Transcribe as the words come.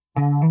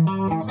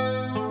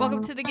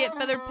welcome to the Get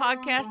Feathered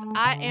podcast.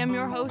 I am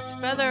your host,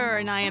 Feather,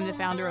 and I am the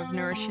founder of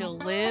Nourish Heal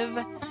Live.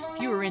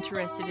 If you are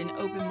interested in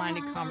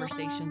open-minded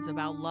conversations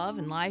about love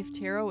and life,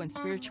 tarot, and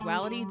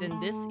spirituality, then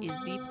this is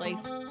the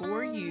place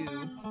for you.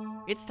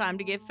 It's time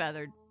to get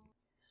feathered.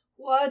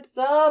 What's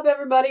up,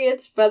 everybody?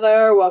 It's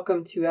Feather.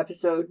 Welcome to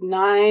episode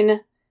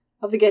 9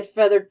 of the Get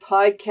Feathered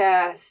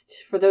podcast.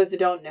 For those that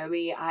don't know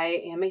me, I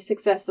am a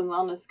success and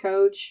wellness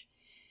coach,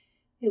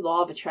 a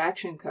law of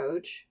attraction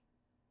coach.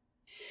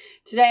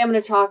 Today I'm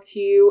going to talk to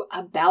you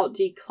about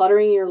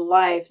decluttering your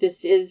life.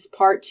 This is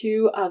part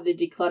 2 of the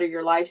Declutter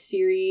Your Life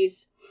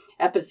series,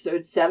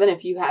 episode 7.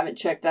 If you haven't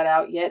checked that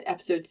out yet,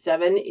 episode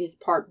 7 is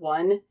part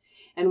 1,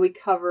 and we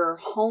cover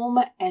home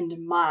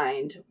and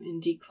mind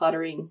and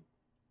decluttering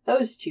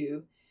those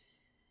two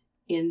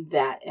in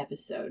that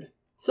episode.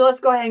 So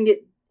let's go ahead and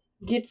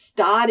get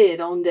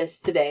started on this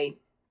today.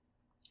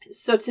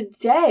 So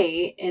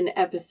today in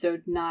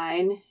episode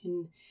 9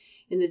 in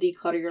the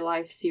Declutter Your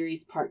Life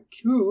series part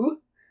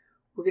 2,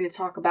 we're going to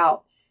talk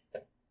about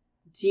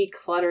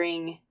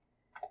decluttering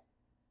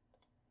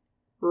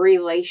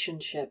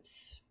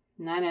relationships.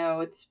 And I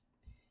know it's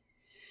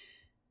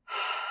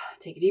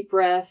take a deep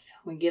breath.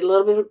 We get a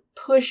little bit of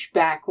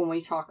pushback when we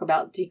talk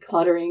about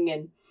decluttering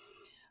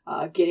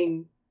and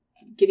getting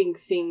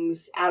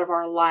things out of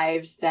our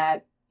lives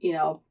that, you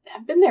know,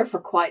 have been there for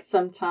quite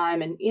some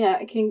time, and you know,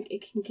 it can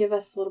give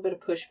us a little bit of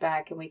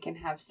pushback, and we can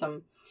have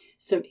some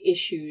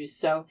issues.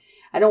 So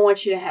I don't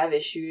want you to have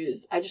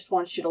issues. I just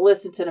want you to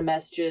listen to the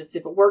messages.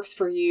 If it works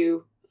for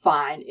you,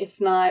 fine. If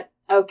not,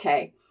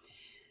 okay.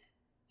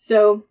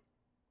 So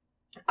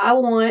I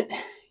want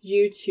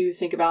you to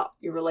think about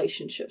your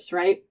relationships,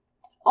 right?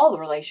 All the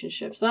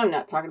relationships. I'm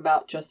not talking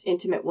about just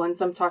intimate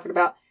ones. I'm talking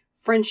about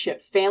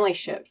friendships, family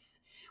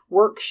ships,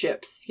 work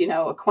ships, you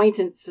know,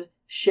 acquaintance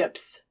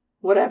ships,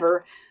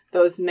 whatever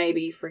those may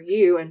be for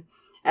you. And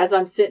as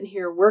I'm sitting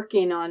here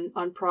working on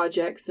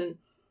projects and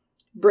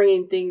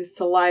bringing things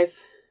to life,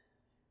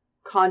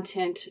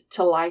 content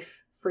to life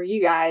for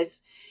you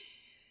guys,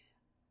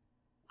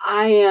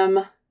 I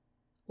am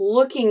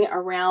looking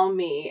around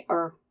me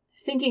or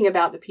thinking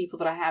about the people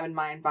that I have in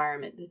my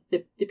environment,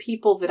 the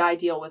people that I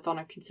deal with on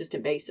a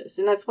consistent basis.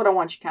 And that's what I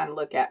want you to kind of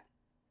look at,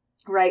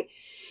 right?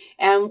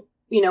 And,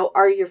 you know,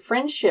 are your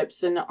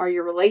friendships and are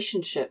your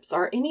relationships,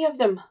 are any of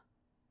them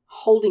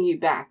holding you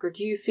back? Or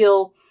do you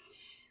feel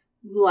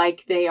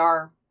like they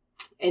are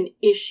an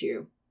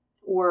issue?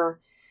 Or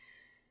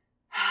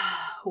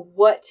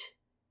what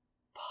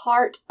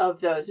part of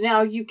those?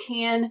 Now, you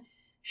can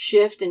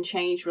shift and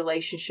change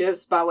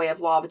relationships by way of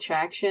law of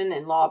attraction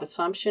and law of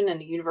assumption and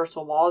the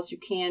universal laws. You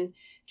can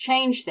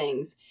change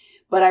things,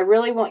 but I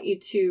really want you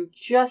to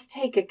just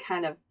take a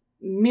kind of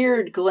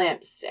mirrored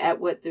glimpse at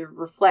what the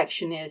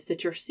reflection is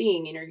that you're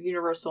seeing in your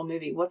universal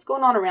movie. What's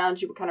going on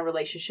around you? What kind of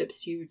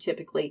relationships you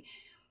typically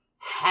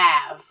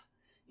have?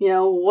 You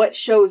know, what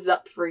shows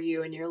up for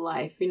you in your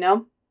life, you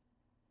know?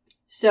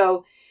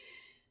 So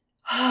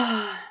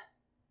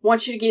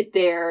want you to get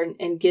there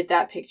and get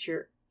that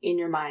picture in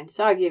your mind.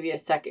 So I'll give you a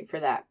second for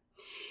that.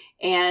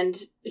 And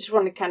I just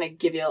want to kind of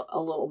give you a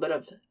little bit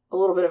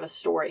of a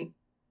story.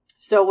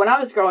 So when I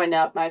was growing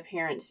up, my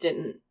parents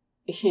didn't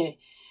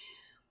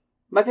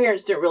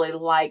really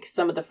like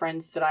some of the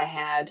friends that I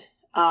had,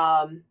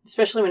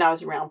 especially when I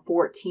was around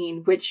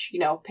 14, which, you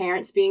know,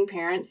 parents being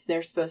parents,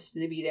 they're supposed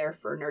to be there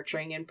for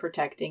nurturing and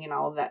protecting and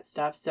all of that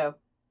stuff. So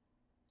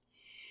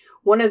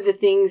one of the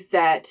things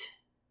that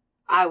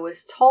I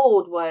was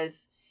told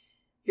was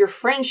your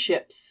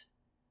friendships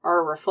are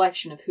a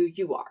reflection of who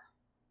you are.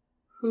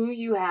 Who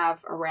you have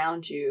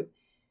around you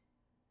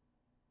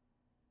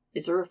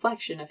is a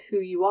reflection of who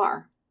you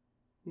are.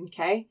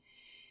 Okay?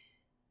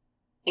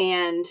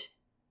 And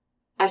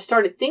I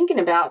started thinking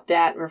about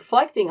that,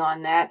 reflecting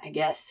on that, I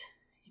guess.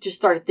 Just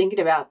started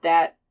thinking about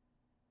that.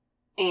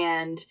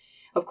 And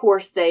of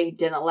course, they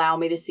didn't allow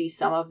me to see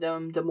some of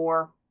them, the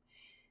more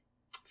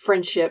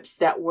friendships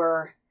that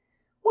were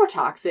more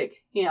toxic,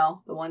 you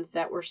know, the ones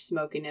that were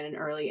smoking at an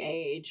early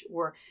age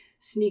or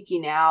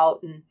sneaking out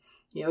and,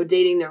 you know,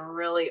 dating the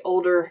really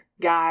older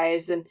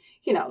guys and,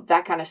 you know,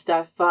 that kind of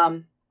stuff,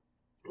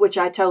 which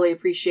I totally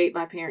appreciate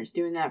my parents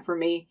doing that for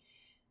me,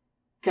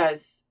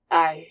 because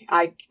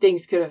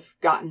things could have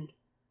gotten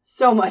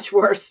so much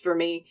worse for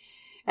me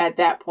at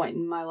that point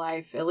in my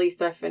life. At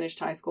least I finished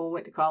high school and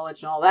went to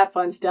college and all that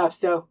fun stuff.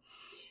 So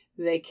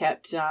they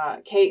kept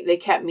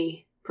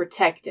me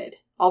protected,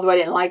 although I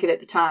didn't like it at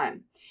the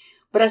time.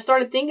 But I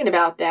started thinking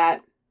about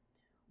that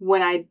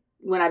when I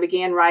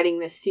began writing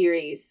this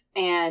series.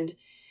 And,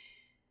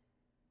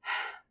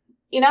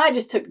 you know, I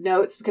just took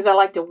notes because I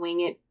like to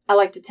wing it. I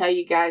like to tell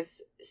you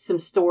guys some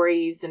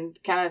stories and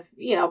kind of,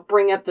 you know,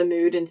 bring up the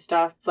mood and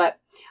stuff. But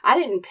I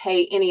didn't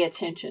pay any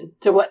attention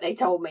to what they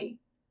told me.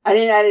 I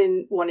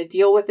didn't want to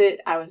deal with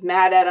it. I was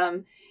mad at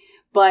them.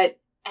 But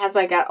as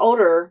I got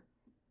older,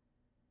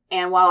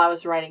 and while I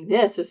was writing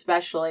this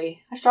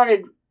especially, I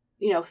started,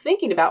 you know,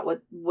 thinking about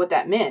what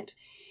that meant.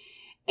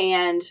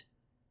 And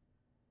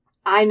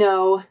I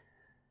know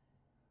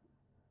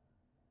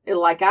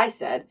like I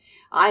said,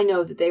 I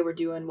know that they were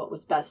doing what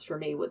was best for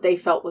me, what they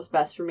felt was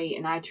best for me.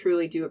 And I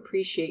truly do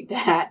appreciate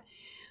that.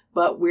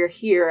 But we're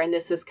here, and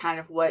this is kind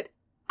of what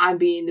I'm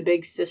being the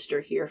big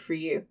sister here for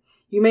you.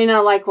 You may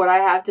not like what I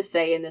have to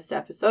say in this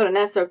episode, and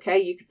that's okay.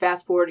 You can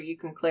fast forward, or you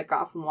can click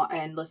off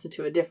and listen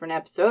to a different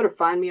episode, or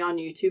find me on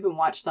YouTube and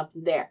watch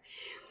something there.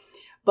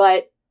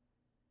 But,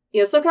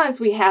 sometimes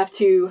we have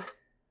to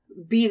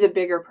be the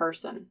bigger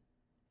person.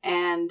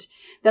 And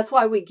that's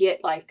why we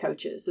get life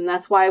coaches. And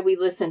that's why we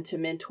listen to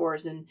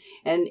mentors and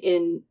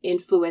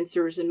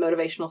influencers and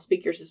motivational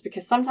speakers, is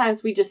because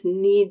sometimes we just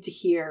need to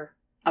hear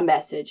a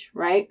message,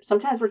 right?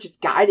 Sometimes we're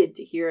just guided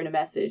to hear in a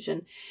message.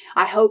 And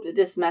I hope that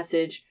this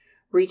message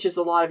reaches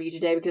a lot of you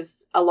today,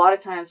 because a lot of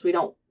times we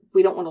don't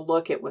want to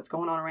look at what's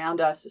going on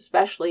around us,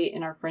 especially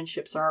in our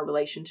friendships or our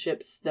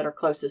relationships that are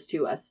closest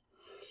to us.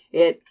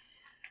 It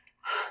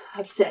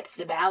upsets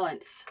the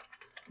balance,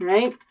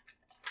 right?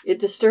 It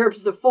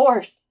disturbs the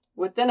force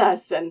within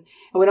us, and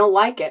we don't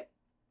like it.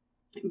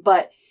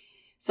 But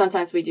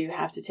sometimes we do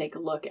have to take a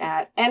look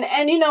at, and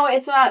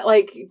it's not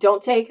like,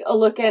 don't take a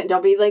look at it,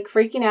 don't be like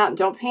freaking out and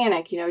don't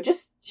panic,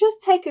 just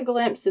take a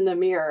glimpse in the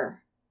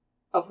mirror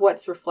of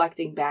what's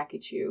reflecting back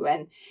at you.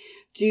 And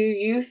do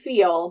you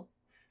feel,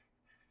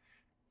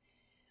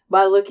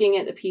 by looking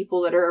at the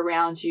people that are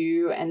around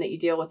you and that you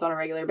deal with on a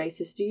regular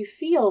basis, do you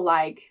feel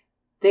like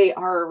they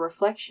are a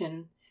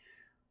reflection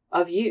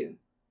of you?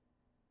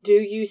 Do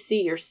you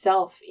see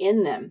yourself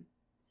in them?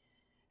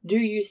 Do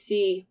you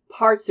see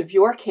parts of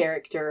your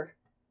character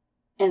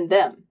in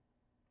them?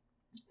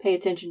 Pay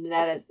attention to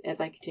that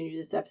as I continue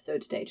this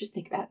episode today. Just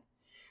think about it.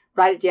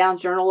 Write it down,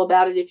 journal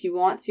about it if you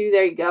want to.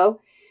 There you go.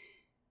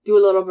 Do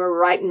a little bit of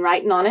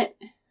writing on it.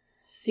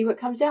 See what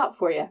comes out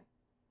for you.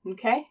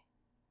 Okay?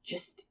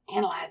 Just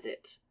analyze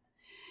it.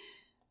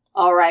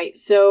 All right.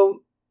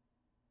 So,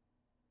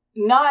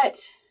 not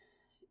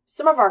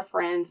some of our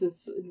friends and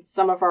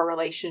some of our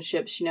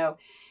relationships,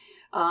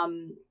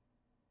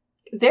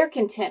 they're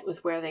content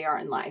with where they are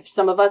in life.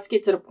 Some of us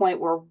get to the point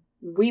where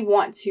we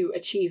want to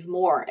achieve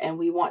more, and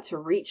we want to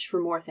reach for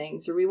more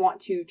things, or we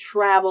want to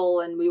travel,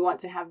 and we want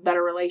to have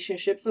better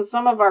relationships. And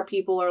some of our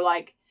people are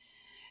like,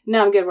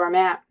 no, I'm good where I'm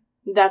at.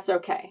 That's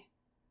okay.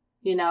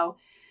 They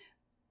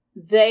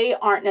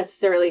aren't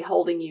necessarily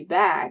holding you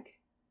back.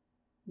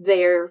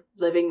 They're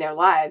living their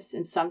lives.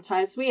 And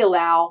sometimes we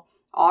allow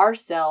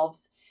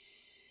ourselves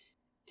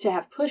to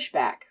have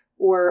pushback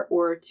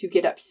or to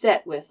get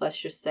upset with, let's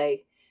just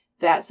say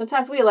that.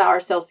 Sometimes we allow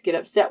ourselves to get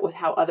upset with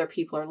how other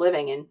people are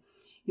living. And,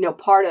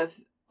 part of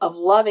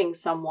loving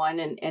someone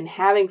and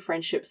having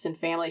friendships and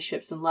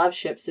familyships and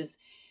loveships is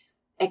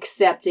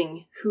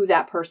accepting who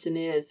that person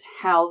is,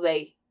 how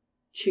they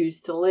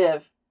choose to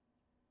live.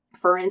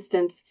 For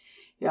instance,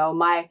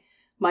 my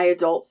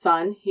adult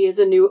son, he is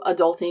a new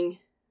adulting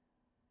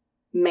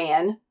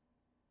man,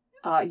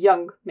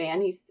 young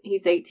man.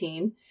 He's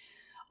 18.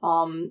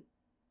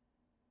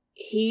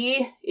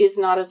 He is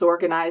not as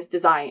organized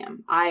as I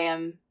am. I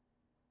am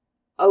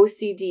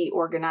OCD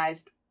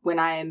organized when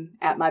I am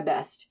at my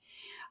best.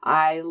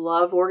 I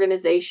love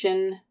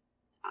organization.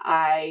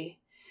 My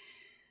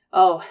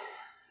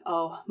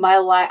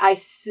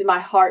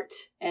heart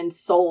and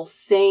soul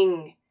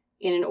sing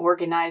in an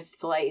organized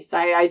place.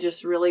 I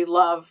just really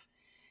love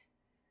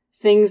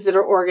things that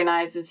are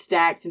organized and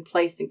stacked and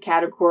placed in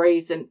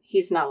categories, and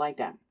he's not like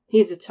that.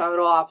 He's the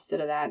total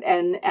opposite of that.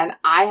 And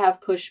I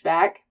have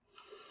pushback.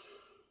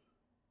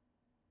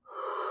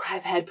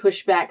 I've had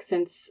pushback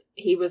since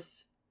he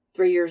was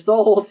 3 years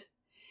old.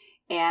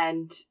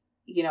 And,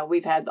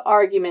 we've had the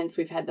arguments,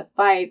 we've had the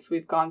fights,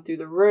 we've gone through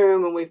the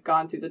room, and we've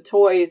gone through the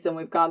toys, and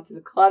we've gone through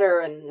the clutter.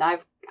 And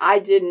I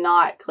did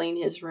not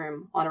clean his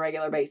room on a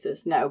regular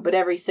basis. No, but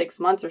every 6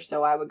 months or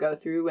so I would go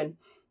through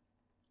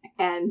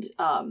and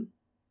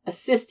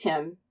assist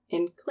him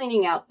in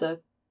cleaning out the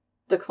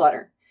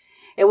clutter.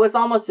 It was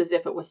almost as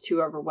if it was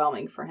too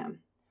overwhelming for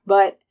him.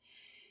 But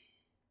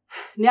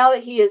now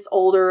that he is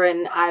older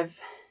and I've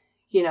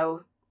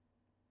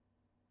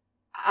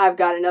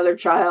got another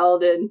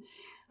child and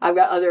I've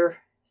got other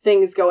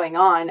things going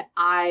on,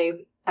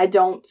 I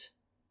don't,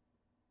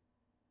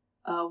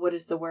 what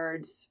is the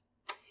words?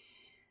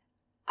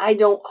 I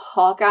don't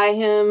hawkeye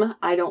him.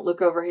 I don't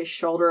look over his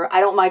shoulder. I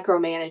don't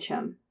micromanage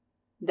him.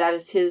 That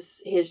is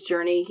his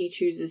journey. He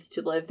chooses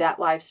to live that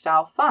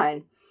lifestyle.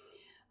 Fine.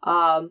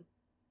 But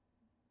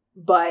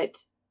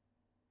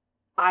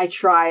I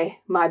try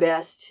my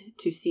best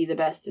to see the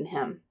best in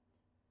him.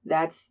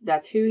 That's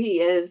who he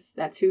is.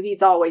 That's who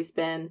he's always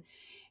been.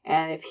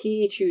 And if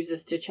he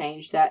chooses to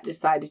change that,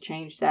 decide to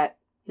change that,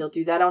 he'll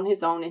do that on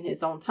his own in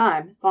his own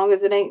time. As long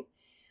as it ain't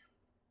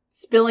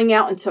spilling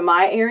out into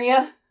my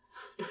area,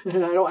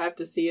 and I don't have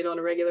to see it on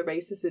a regular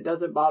basis, it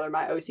doesn't bother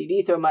my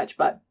OCD so much.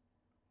 But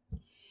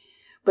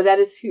that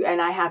is who,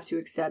 and I have to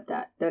accept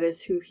that. That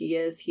is who he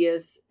is. He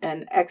is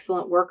an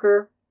excellent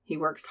worker. He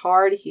works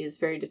hard. He is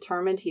very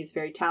determined. He's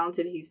very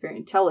talented. He's very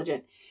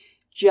intelligent.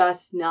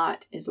 Just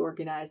not as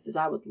organized as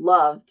I would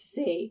love to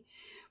see.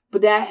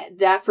 But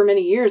that for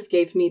many years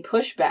gave me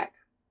pushback.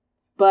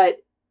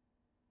 But,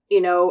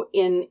 in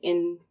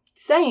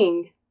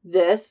saying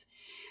this,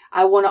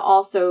 I want to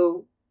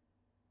also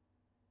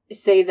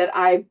say that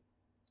I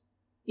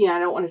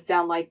don't want to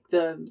sound like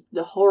the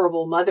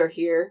horrible mother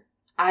here.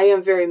 I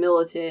am very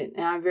militant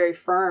and I'm very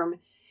firm,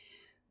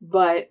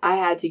 but I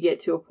had to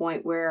get to a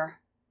point where,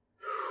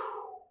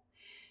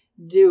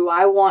 do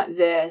I want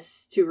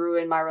this to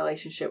ruin my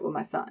relationship with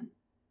my son?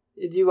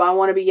 Do I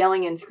want to be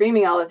yelling and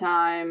screaming all the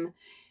time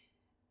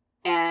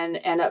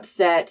and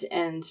upset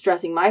and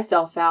stressing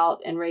myself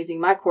out and raising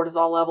my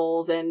cortisol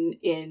levels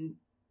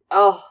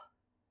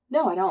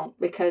no, I don't,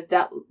 because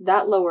that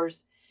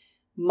lowers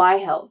my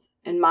health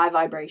and my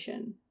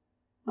vibration.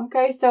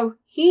 Okay, so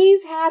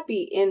he's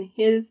happy in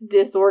his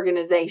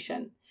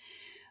disorganization.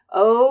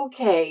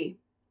 Okay,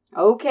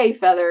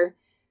 Feather.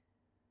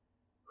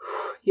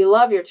 You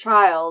love your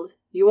child.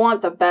 You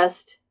want the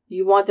best.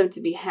 You want them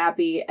to be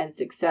happy and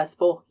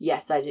successful.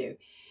 Yes, I do.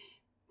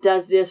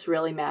 Does this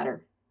really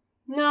matter?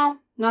 No,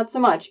 not so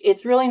much.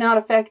 It's really not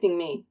affecting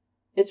me.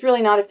 If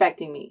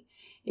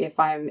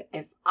I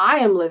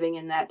am living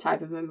in that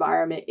type of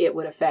environment, it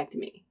would affect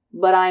me.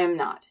 But I am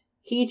not.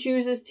 He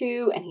chooses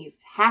to, and he's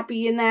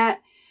happy in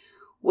that.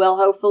 Well,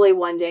 hopefully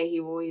one day he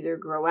will either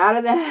grow out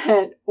of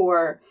that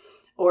or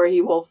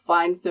he will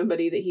find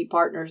somebody that he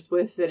partners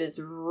with that is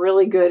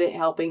really good at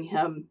helping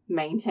him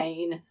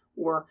maintain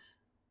or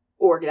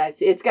organize.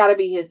 It's got to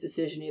be his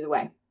decision either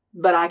way.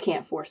 But I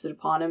can't force it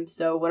upon him.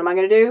 So what am I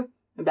going to do?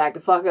 I'm back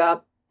the fuck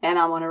up. And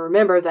I want to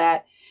remember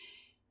that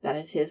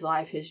is his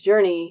life, his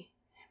journey.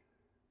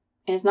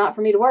 And it's not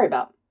for me to worry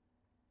about.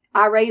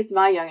 I raised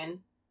my youngin'.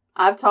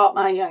 I've taught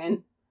my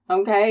youngin'.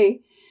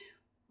 Okay?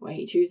 What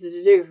he chooses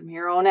to do from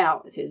here on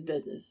out is his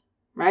business.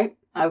 Right?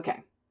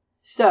 Okay.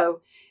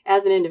 So,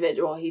 as an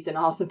individual, he's an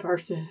awesome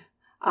person.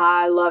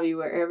 I love you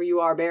wherever you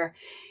are, Bear.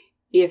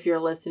 If you're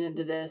listening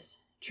to this,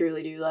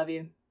 truly do love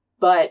you.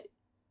 But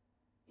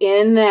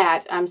in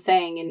that, I'm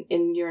saying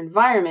in your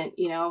environment,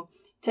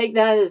 take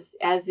that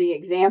as the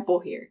example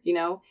here,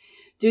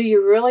 Do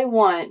you really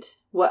want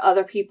what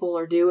other people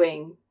are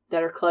doing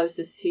that are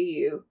closest to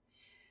you?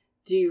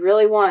 Do you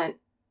really want,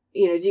 do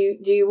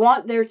you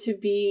want there to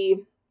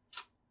be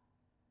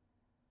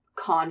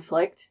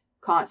conflict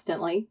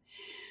constantly?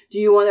 Do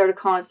you want there to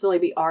constantly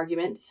be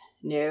arguments?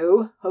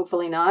 No,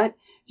 hopefully not.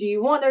 Do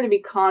you want there to be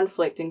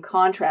conflict and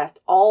contrast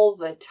all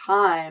the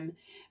time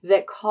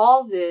that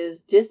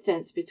causes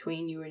distance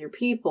between you and your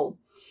people?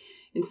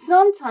 And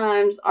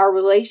sometimes our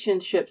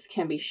relationships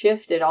can be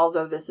shifted,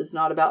 although this is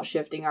not about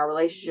shifting our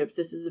relationships.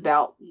 This is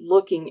about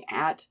looking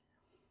at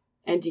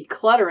and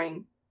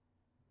decluttering.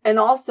 And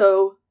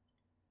also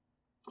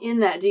in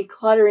that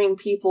decluttering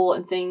people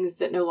and things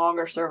that no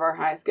longer serve our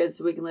highest good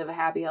so we can live a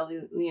happy,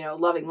 healthy,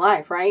 loving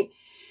life, right?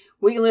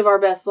 We can live our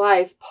best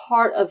life.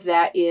 Part of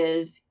that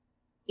is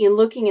in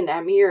looking in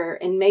that mirror,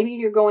 and maybe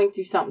you're going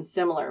through something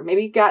similar.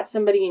 Maybe you've got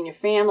somebody in your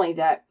family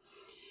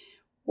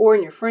or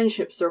in your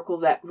friendship circle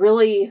that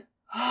really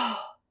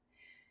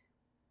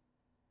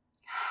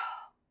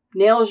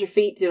nails your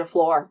feet to the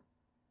floor.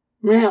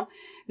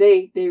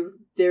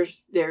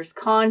 There's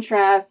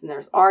contrast and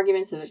there's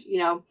arguments and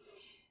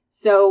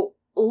so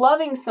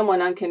loving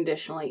someone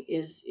unconditionally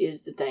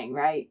is the thing,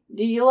 right?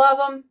 Do you love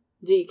them?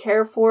 Do you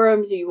care for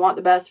them? Do you want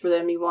the best for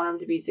them? You want them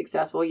to be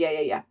successful?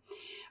 Yeah.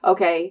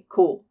 Okay,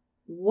 cool.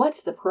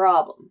 What's the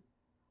problem?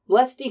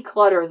 Let's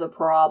declutter the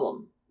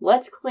problem.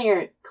 Let's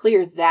clear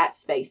that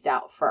space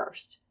out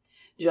first.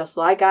 Just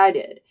like I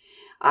did.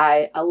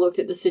 I looked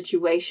at the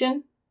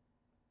situation.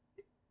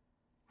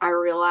 I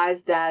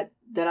realized that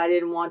I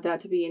didn't want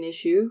that to be an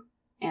issue.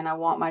 And I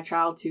want my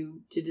child to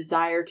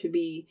desire to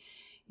be,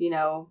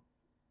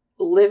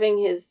 living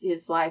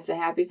his life the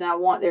happiest. And I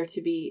want there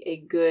to be a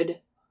good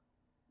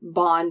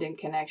bond and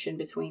connection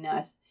between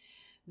us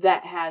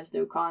that has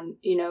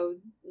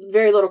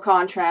very little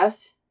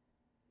contrast.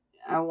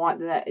 I want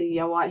that.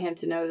 I want him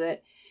to know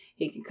that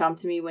he can come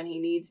to me when he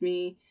needs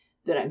me,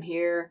 that I'm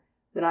here,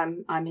 that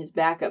I'm his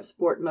backup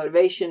support and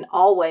motivation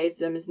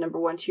always. I'm his number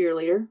one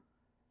cheerleader.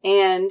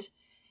 And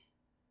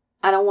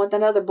I don't want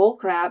that other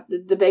bullcrap.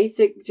 The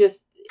basic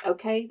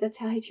that's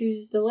how he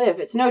chooses to live.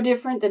 It's no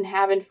different than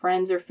having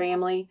friends or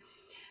family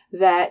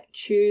that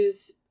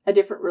choose a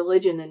different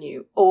religion than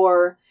you,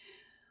 or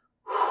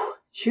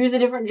choose a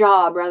different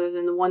job rather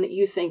than the one that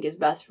you think is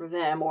best for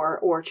them,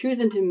 or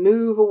choosing to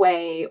move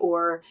away,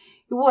 or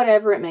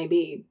whatever it may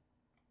be.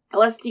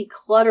 Let's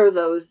declutter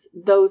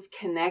those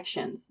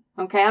connections.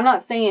 Okay, I'm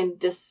not saying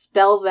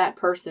dispel that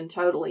person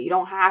totally. You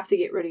don't have to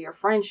get rid of your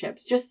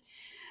friendships. Just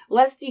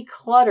let's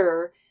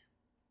declutter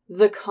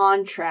the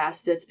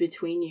contrast that's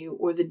between you,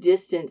 or the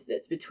distance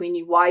that's between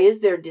you. Why is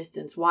there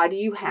distance? Why do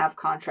you have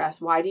contrast?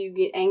 Why do you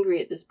get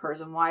angry at this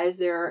person? Why is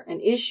there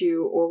an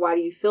issue? Or why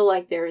do you feel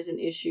like there is an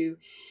issue?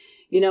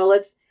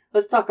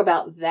 Let's talk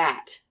about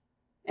that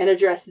and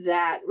address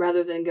that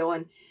rather than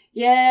going,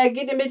 yeah,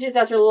 get the bitches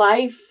out your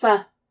life.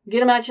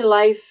 Get them out your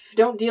life.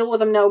 Don't deal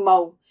with them no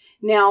more.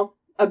 Now,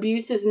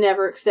 abuse is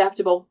never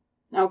acceptable.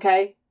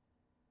 Okay?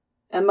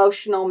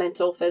 Emotional,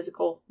 mental,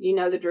 physical. You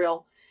know the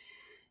drill.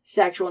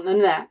 Sexual, none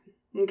of that.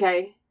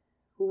 Okay?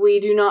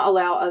 We do not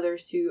allow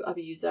others to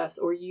abuse us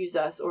or use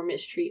us or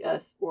mistreat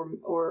us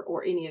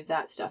or any of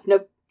that stuff.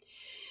 Nope.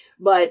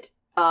 But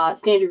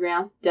stand your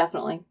ground,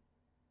 definitely.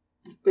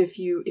 If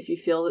you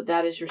feel that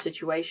that is your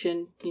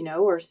situation,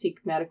 or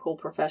seek medical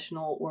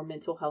professional or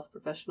mental health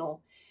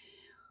professional,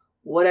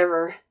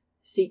 whatever,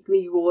 seek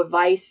legal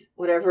advice,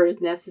 whatever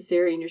is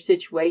necessary in your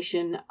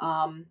situation.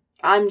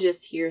 I'm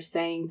just here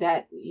saying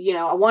that,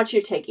 I want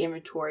you to take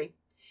inventory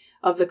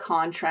of the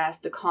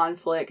contrast, the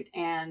conflict,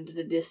 and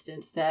the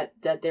distance that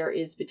there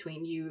is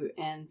between you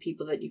and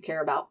people that you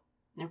care about.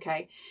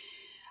 Okay.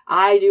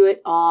 I do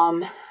it.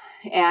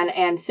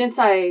 And since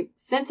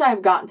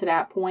I've gotten to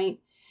that point,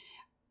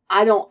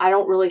 I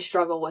don't really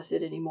struggle with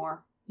it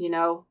anymore.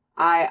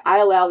 I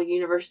allow the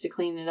universe to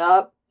clean it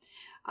up.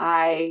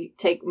 I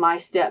take my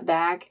step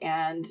back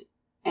and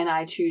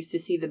I choose to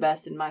see the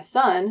best in my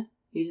son,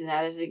 using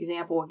that as an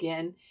example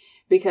again,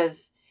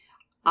 because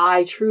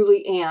I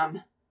truly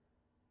am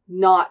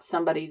not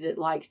somebody that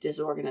likes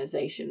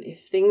disorganization.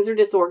 If things are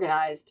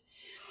disorganized,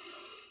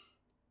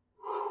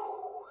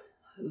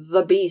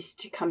 the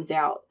beast comes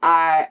out.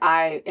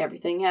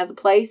 Everything has a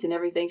place, and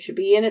everything should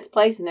be in its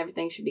place, and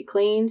everything should be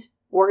cleaned,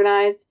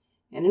 organized,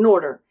 and in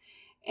order.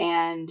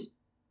 And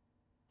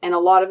a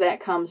lot of that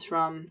comes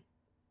from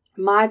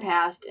my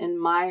past and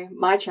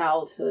my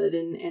childhood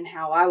and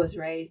how I was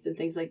raised and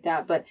things like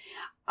that. But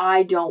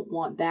I don't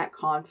want that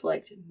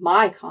conflict,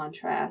 my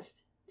contrast,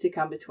 to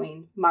come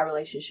between my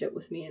relationship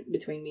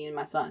between me and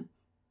my son.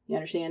 You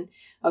understand?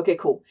 Okay,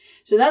 cool.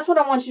 So that's what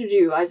I want you to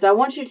do. Is I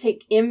want you to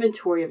take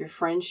inventory of your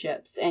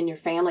friendships and your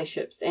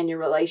familyships and your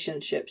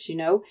relationships.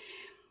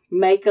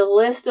 Make a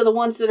list of the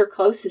ones that are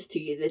closest to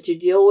you, that you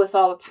deal with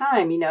all the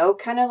time.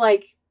 Kind of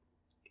like,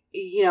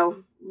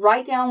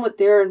 write down what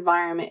their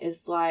environment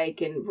is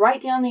like, and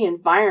write down the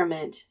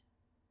environment,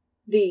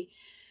 the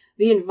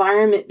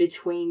environment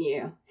between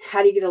you.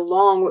 How do you get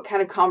along? What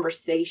kind of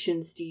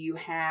conversations do you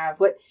have?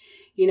 What,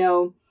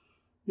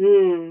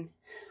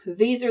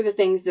 these are the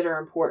things that are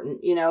important.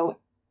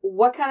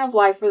 What kind of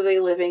life are they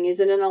living? Is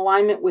it in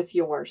alignment with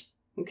yours?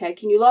 Okay.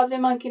 Can you love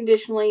them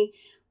unconditionally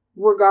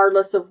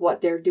regardless of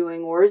what they're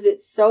doing? Or is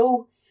it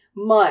so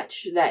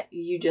much that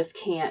you just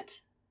can't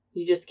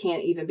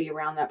even be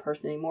around that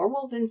person anymore?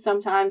 Well, then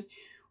sometimes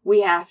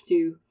we have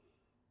to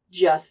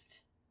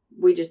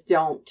we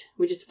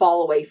just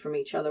fall away from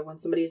each other when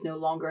somebody is no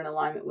longer in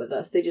alignment with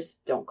us. They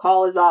just don't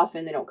call as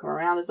often. They don't come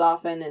around as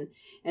often,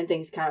 and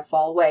things kind of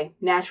fall away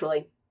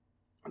naturally.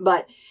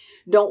 But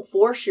don't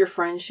force your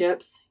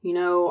friendships.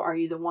 Are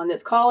you the one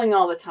that's calling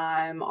all the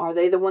time? Are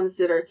they the ones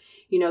that are,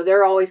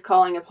 they're always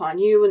calling upon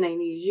you when they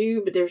need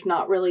you, but there's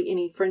not really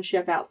any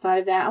friendship outside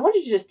of that? I want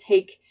you to just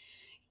take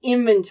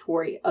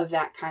inventory of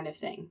that kind of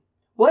thing.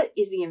 What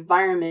is the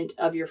environment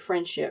of your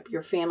friendship,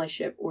 your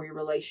familyship, or your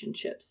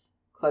relationships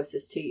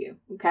closest to you?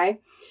 Okay.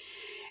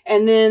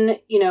 And then,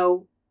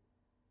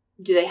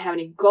 do they have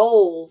any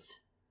goals?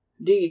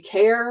 Do you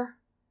care?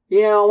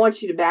 I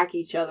want you to back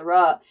each other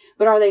up,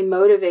 but are they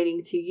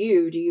motivating to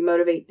you? Do you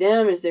motivate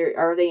them?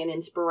 Are they an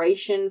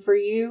inspiration for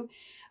you?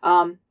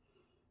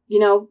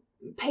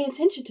 Pay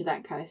attention to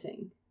that kind of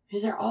thing.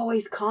 Is there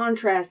always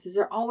contrast? Is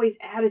there always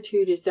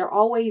attitude? Is there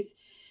always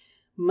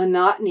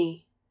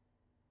monotony,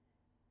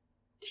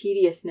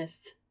 tediousness?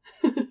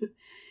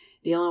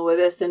 Dealing with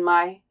this in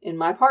my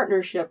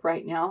partnership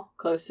right now,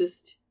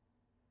 closest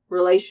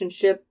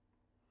relationship,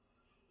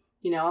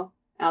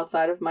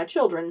 outside of my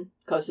children,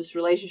 closest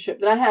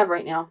relationship that I have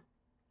right now.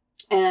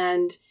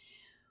 And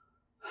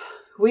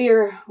we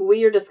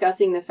are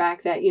discussing the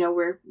fact that,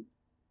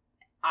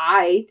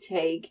 I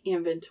take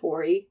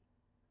inventory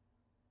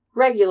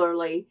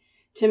regularly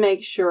to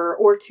make sure,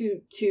 or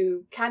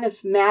to kind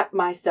of map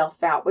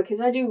myself out, because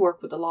I do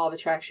work with the law of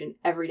attraction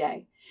every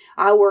day.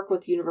 I work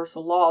with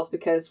universal laws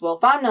because, well,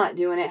 if I'm not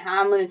doing it,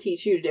 how am I going to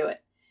teach you to do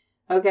it?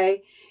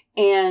 Okay.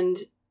 And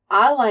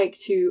I like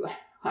to,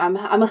 I'm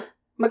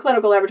a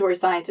clinical laboratory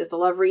scientist. I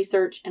love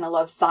research and I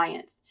love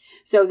science.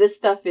 So this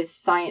stuff is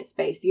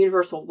science-based,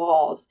 universal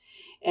laws.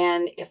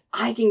 And if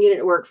I can get it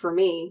to work for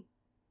me,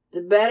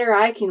 the better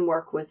I can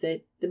work with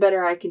it, the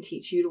better I can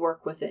teach you to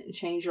work with it and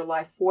change your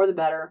life for the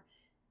better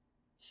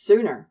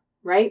sooner,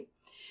 right?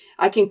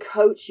 I can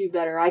coach you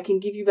better. I can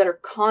give you better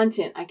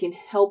content. I can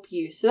help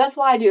you. So that's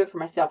why I do it for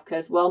myself,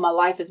 because, well, my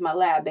life is my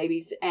lab,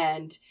 babies.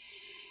 And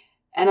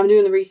I'm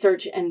doing the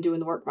research and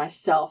doing the work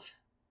myself.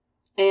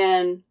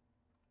 And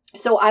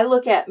so I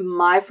look at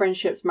my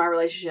friendships, my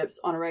relationships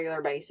on a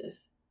regular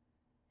basis.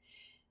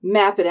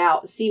 Map it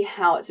out, see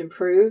how it's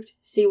improved,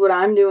 see what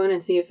I'm doing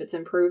and see if it's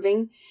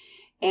improving.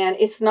 And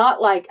it's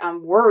not like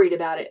I'm worried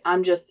about it.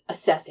 I'm just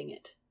assessing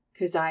it,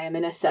 because I am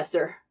an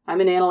assessor.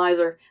 I'm an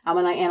analyzer. I'm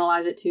going to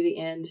analyze it to the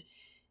end.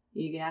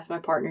 You can ask my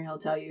partner. He'll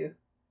tell you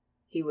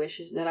he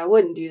wishes that I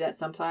wouldn't do that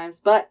sometimes.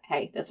 But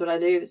hey, that's what I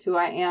do. That's who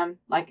I am.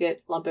 Like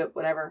it, lump it,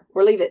 whatever.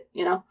 Or leave it,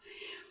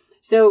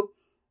 So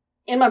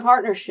in my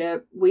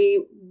partnership,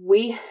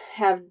 we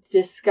have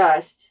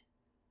discussed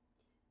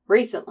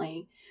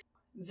recently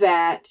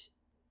that,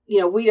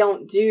 we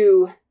don't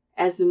do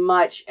as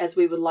much as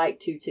we would like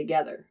to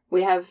together.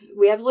 We have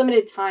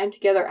limited time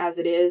together as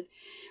it is,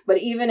 but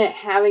even at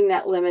having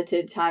that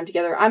limited time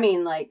together,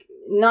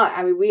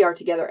 we are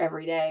together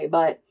every day,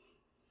 but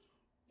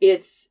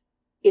it's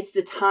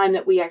the time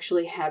that we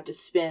actually have to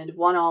spend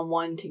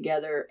one-on-one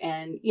together.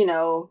 And,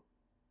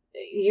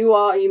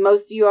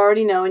 most of you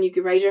already know, and you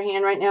could raise your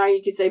hand right now.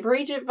 You could say,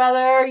 preach it,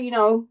 Feather.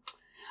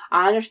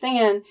 I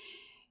understand.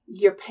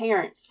 Your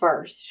parents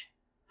first.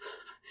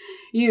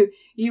 You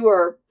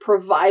are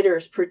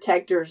providers,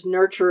 protectors,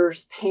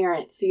 nurturers,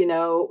 parents.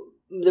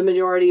 The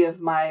majority of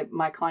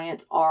my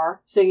clients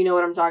are. So you know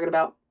what I'm talking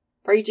about.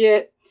 Preach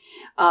it.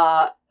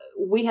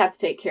 We have to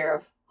take care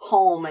of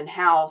home and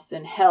house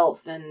and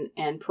health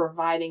and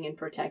providing and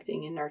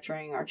protecting and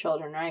nurturing our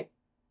children, right?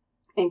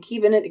 And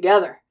keeping it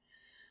together.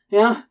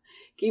 Yeah.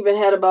 Keeping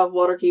head above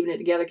water, keeping it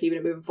together, keeping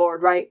it moving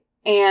forward, right?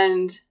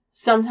 And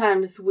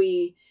sometimes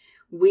we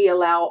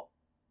allow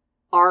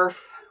our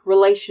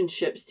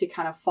relationships to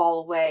kind of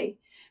fall away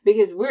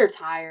because we're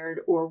tired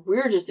or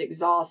we're just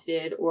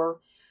exhausted or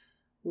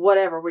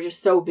whatever. We're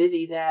just so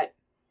busy that,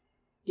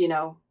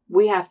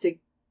 we have to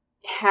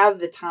have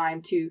the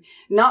time to,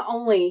 not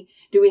only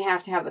do we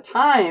have to have the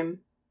time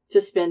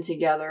to spend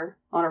together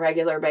on a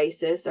regular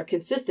basis or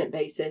consistent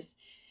basis,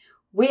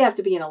 we have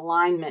to be in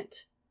alignment.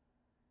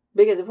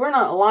 Because if we're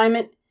not in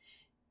alignment,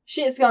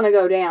 shit's going to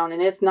go down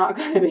and it's not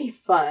going to be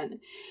fun.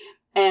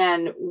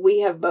 And we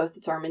have both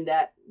determined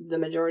that the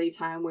majority of the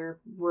time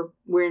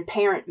we're in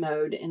parent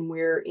mode and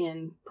we're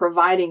in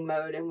providing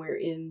mode and we're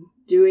in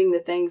doing the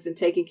things and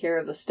taking care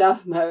of the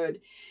stuff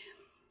mode,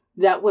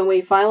 that when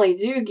we finally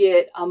do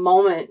get a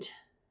moment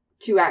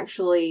to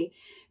actually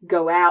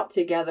go out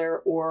together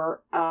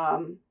or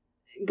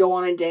go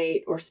on a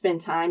date or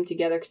spend time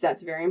together, because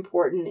that's very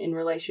important in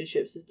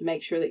relationships, is to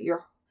make sure that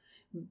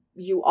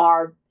you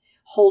are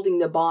holding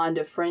the bond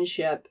of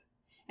friendship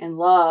and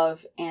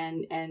love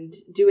and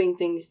doing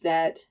things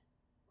that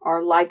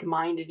are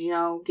like-minded,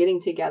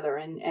 getting together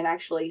and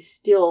actually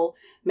still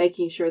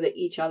making sure that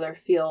each other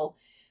feel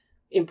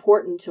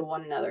important to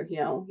one another.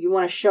 You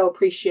want to show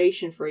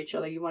appreciation for each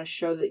other. You want to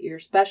show that you're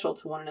special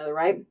to one another,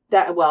 right?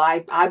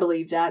 I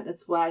believe that.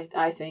 That's what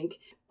I think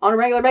on a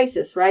regular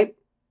basis, right?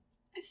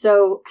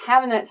 So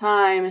having that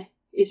time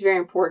is very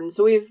important.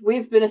 So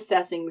we've been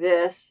assessing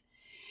this.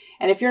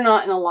 And if you're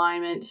not in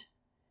alignment,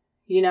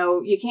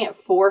 you can't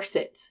force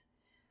it.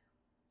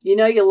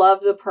 You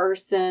love the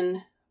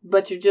person,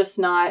 but you're just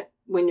not,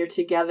 when you're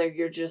together,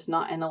 you're just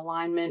not in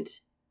alignment.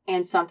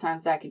 And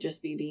sometimes that could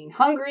just be being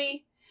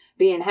hungry,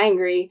 being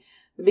hangry,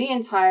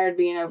 being tired,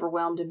 being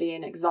overwhelmed, and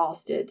being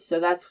exhausted.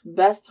 So that's the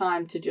best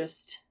time to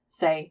just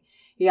say,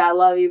 yeah, I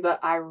love you, but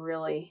I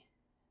really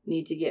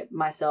need to get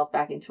myself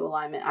back into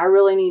alignment. I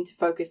really need to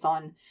focus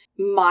on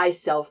my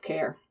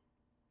self-care.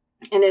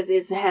 And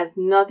it has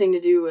nothing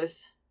to do with,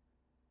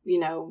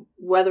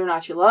 whether or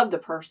not you love the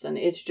person.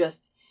 It's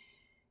just,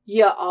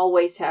 you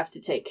always have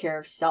to take care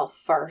of self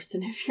first.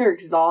 And if you're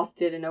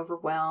exhausted and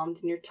overwhelmed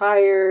and you're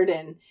tired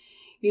and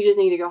you just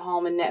need to go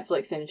home and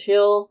Netflix and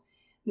chill,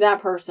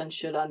 that person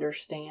should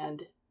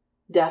understand.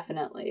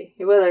 Definitely.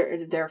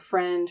 Whether they're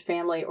friend,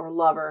 family, or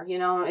lover,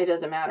 it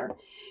doesn't matter.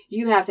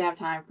 You have to have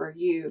time for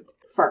you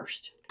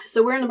first.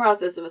 So we're in the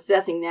process of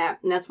assessing that.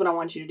 And that's what I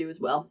want you to do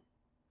as well.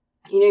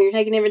 You're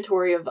taking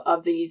inventory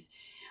of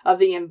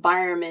the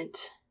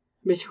environment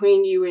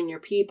between you and your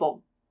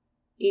people,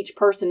 each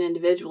person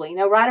individually.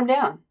 Write them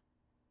down.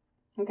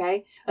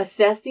 Okay.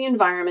 Assess the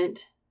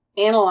environment,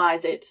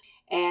 analyze it,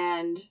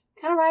 and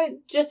kind of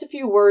write just a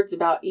few words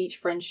about each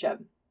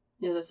friendship.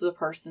 This is a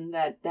person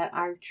that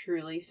I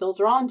truly feel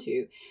drawn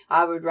to.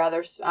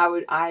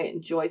 I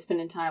enjoy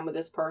spending time with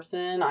this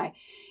person.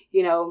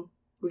 We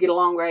get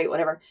along great,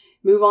 whatever.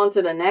 Move on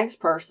to the next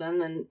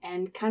person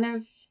and kind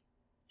of,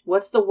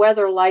 what's the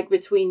weather like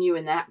between you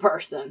and that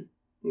person?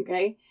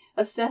 Okay.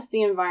 Assess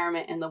the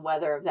environment and the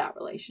weather of that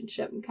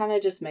relationship and kind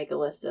of just make a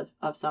list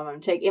of some of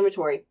them. Take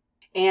inventory.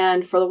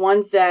 And for the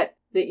ones that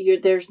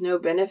there's no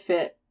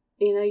benefit,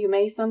 you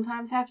may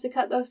sometimes have to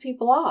cut those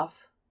people off.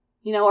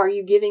 Are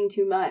you giving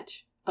too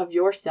much of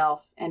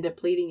yourself and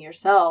depleting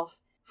yourself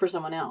for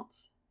someone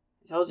else?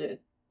 I told you,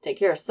 take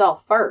care of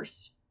self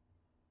first.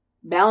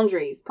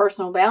 Boundaries,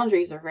 personal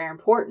boundaries are very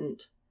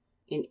important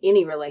in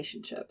any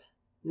relationship.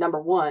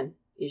 Number 1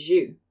 is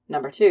you.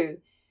 Number 2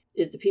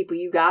 is the people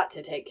you got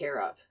to take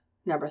care of.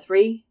 Number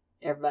 3,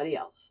 everybody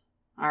else.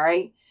 All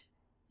right.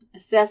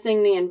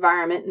 Assessing the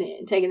environment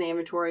and taking the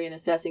inventory and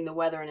assessing the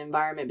weather and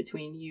environment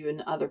between you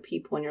and other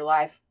people in your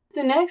life.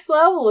 The next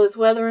level is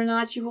whether or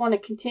not you want to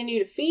continue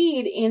to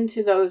feed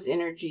into those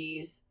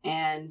energies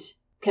and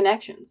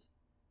connections.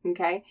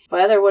 Okay.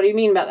 Feather, what do you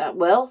mean about that?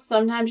 Well,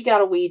 sometimes you got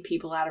to weed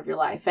people out of your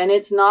life, and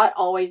it's not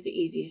always the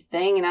easiest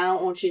thing. And I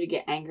don't want you to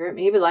get angry at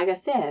me, but like I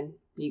said,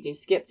 you can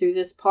skip through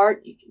this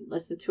part. You can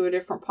listen to a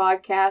different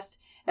podcast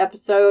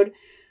episode.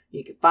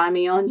 You can find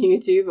me on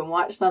YouTube and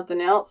watch something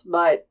else,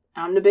 but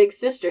I'm the big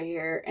sister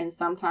here, and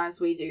sometimes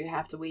we do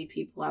have to weed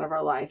people out of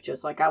our life,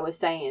 just like I was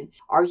saying.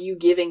 Are you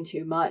giving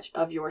too much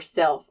of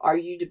yourself? Are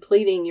you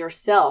depleting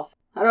yourself?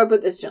 How do I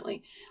put this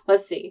gently?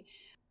 Let's see.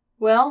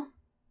 Well,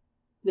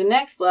 the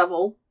next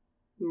level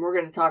we're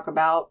going to talk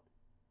about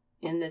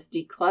in this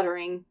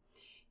decluttering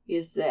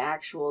is the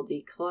actual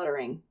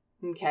decluttering.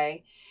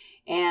 Okay.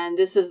 And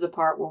this is the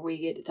part where we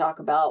get to talk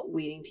about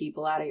weeding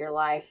people out of your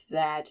life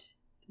that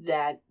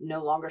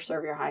no longer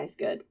serve your highest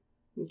good.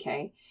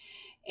 Okay.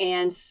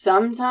 And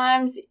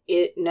sometimes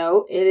it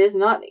is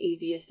not the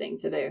easiest thing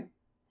to do.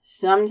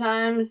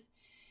 Sometimes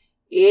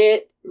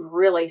it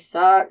really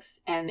sucks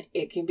and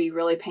it can be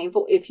really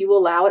painful if you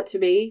allow it to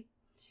be.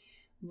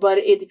 But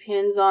it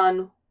depends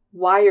on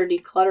why you're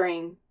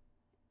decluttering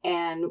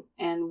and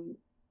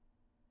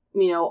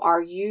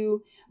are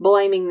you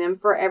blaming them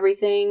for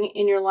everything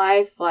in your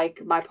life?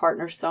 Like my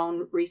partner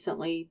Stone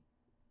recently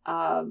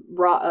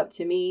brought up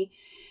to me.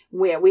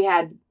 We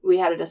had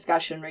a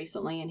discussion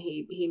recently, and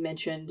he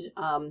mentioned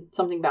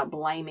something about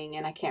blaming,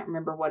 and I can't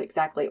remember what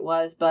exactly it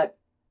was, but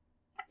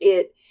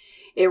it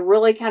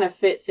really kind of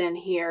fits in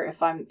here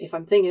if I'm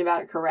thinking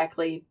about it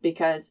correctly,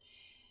 because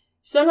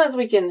sometimes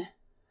we can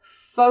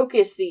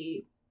focus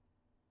the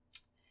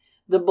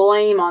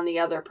blame on the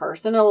other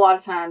person. A lot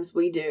of times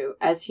we do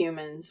as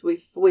humans.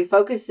 We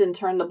focus and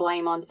turn the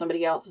blame on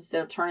somebody else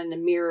instead of turning the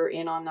mirror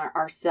in on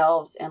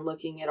ourselves and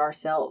looking at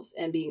ourselves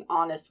and being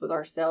honest with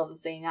ourselves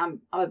and saying,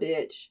 I'm a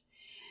bitch.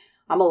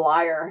 I'm a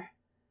liar.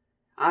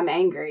 I'm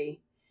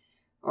angry.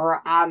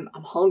 Or I'm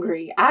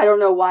hungry. I don't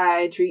know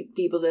why I treat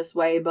people this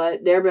way,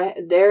 but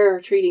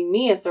they're treating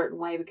me a certain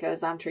way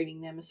because I'm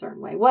treating them a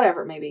certain way.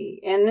 Whatever it may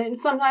be. And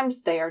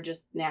sometimes they are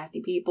just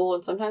nasty people,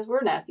 and sometimes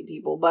we're nasty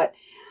people, but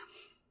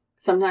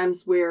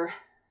sometimes we're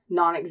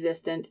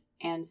non-existent,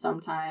 and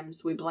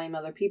sometimes we blame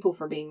other people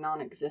for being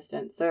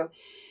non-existent. So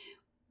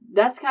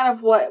that's kind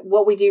of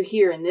what we do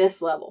here in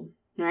this level,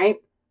 right?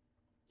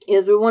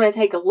 Is we want to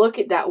take a look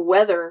at that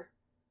weather,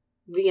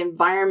 the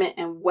environment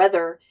and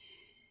weather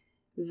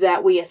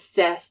that we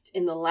assessed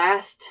in the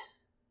last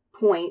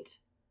point,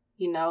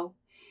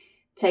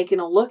 taking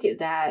a look at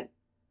that.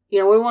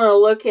 We want to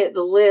look at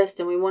the list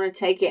and we want to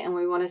take it and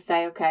we want to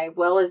say, okay,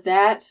 well, is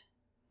that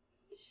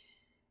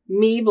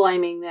me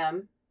blaming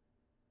them,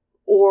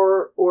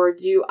 or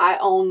do I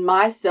own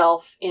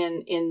myself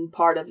in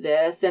part of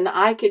this, and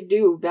I could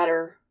do a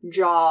better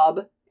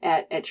job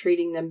at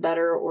treating them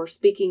better, or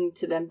speaking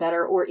to them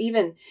better, or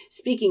even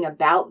speaking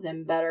about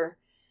them better.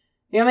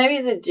 Maybe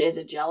is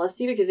it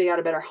jealousy because they got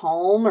a better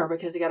home, or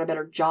because they got a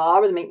better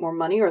job, or they make more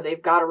money, or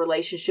they've got a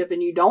relationship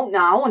and you don't.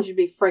 Now I want you to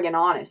be friggin'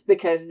 honest,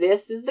 because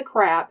this is the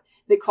crap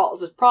that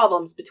causes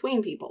problems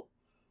between people.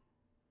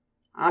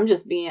 I'm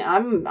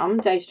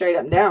gonna tell you straight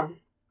up and down.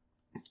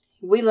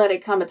 We let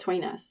it come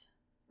between us,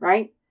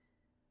 right?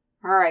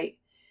 All right.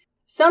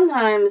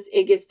 Sometimes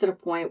it gets to the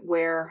point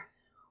where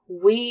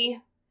we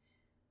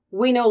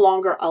no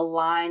longer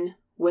align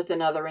with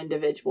another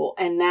individual,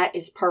 and that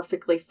is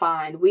perfectly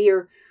fine. We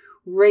are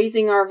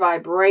raising our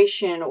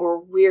vibration, or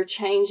we're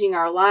changing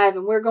our life,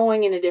 and we're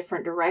going in a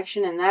different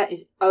direction, and that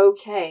is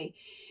okay.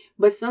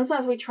 But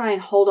sometimes we try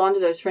and hold on to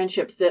those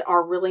friendships that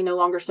are really no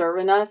longer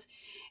serving us,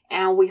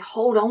 and we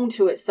hold on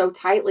to it so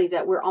tightly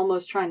that we're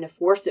almost trying to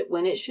force it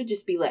when it should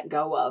just be let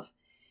go of.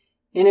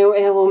 It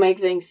will make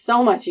things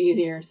so much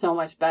easier and so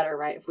much better,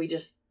 right? If we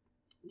just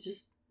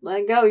let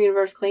it go,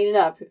 universe, clean it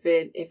up. If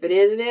it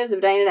is, it is. If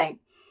it ain't, it ain't.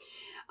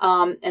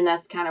 And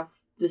that's kind of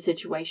the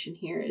situation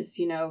here is,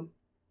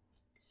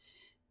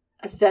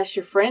 assess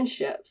your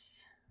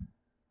friendships.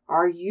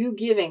 Are you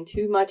giving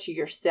too much of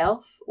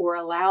yourself, or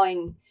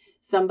allowing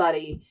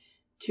somebody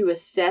to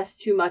assess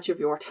too much of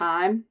your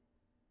time?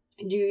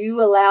 Do you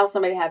allow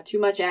somebody to have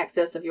too much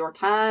access of your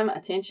time,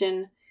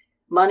 attention,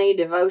 money,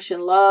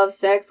 devotion, love,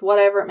 sex,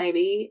 whatever it may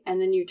be, and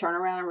then you turn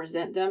around and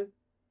resent them?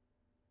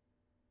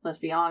 Let's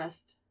be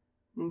honest.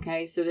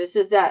 Okay, so this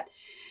is that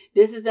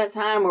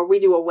time where we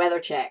do a weather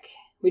check.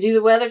 We do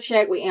the weather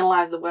check, we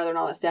analyze the weather and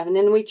all that stuff, and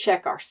then we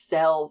check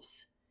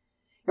ourselves.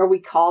 Are we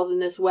causing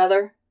this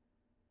weather?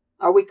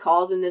 Are we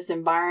causing this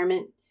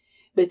environment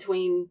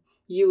between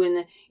you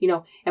and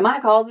am I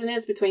causing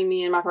this between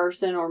me and my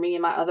person, or me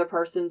and my other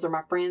persons, or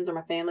my friends, or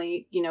my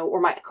family,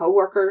 or my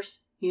coworkers?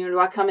 Do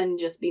I come and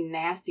just be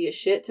nasty as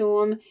shit to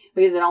them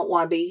because I don't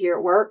want to be here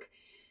at work?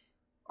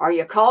 Are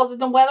you causing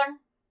the weather?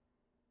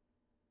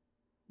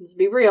 Let's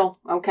be real,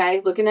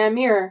 okay? Look in that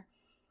mirror.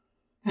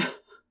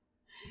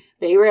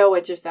 Be real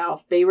with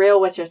yourself. Be real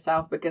with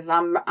yourself, because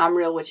I'm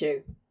real with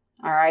you.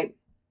 All right?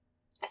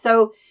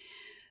 So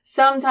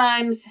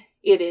sometimes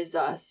it is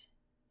us,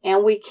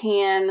 and we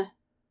can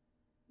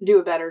do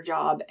a better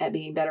job at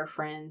being better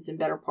friends and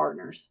better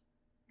partners.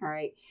 All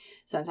right.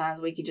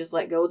 Sometimes we can just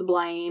let go of the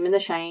blame and the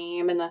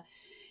shame and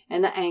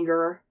the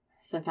anger.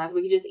 Sometimes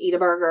we can just eat a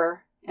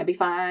burger and be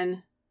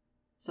fine.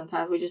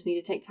 Sometimes we just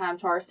need to take time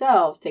to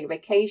ourselves, take a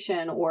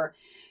vacation, or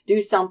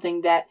do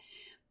something that,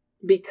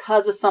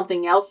 because of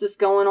something else that's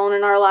going on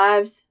in our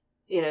lives,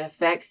 it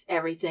affects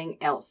everything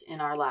else in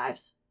our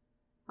lives.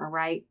 All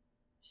right.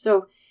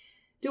 So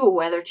do a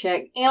weather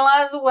check.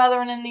 Analyze the weather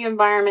and in the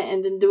environment,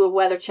 and then do a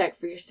weather check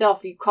for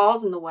yourself. Are you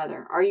causing the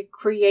weather? Are you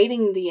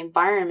creating the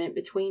environment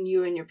between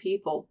you and your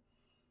people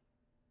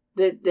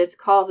that's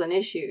causing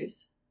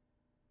issues?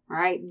 All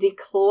right.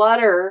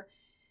 Declutter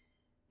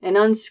and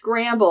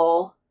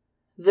unscramble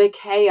the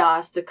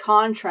chaos, the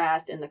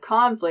contrast, and the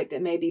conflict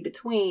that may be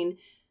between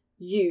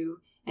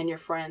you and your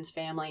friends,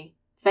 family,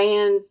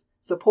 fans,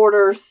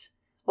 supporters,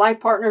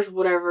 life partners,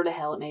 whatever the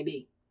hell it may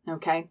be.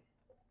 Okay.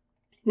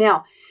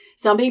 Now,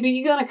 some people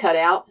you're going to cut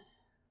out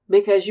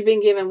because you've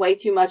been giving way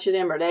too much of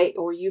them,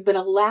 or you've been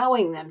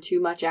allowing them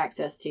too much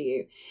access to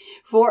you.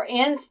 For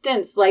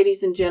instance,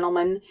 ladies and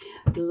gentlemen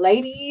of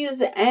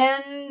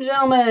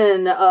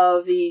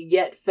the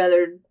Get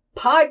Feathered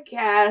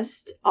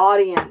podcast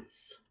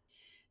audience,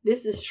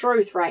 this is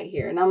truth right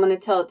here, and I'm going to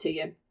tell it to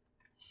you.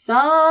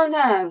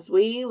 Sometimes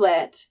we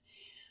let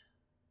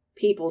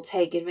people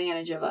take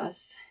advantage of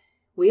us.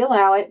 We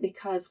allow it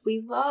because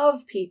we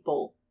love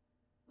people.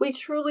 We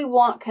truly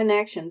want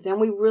connections, and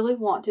we really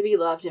want to be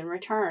loved in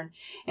return.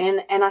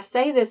 And I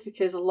say this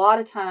because a lot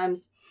of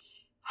times,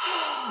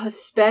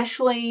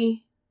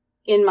 especially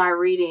in my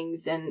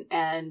readings and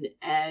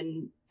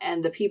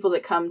the people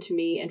that come to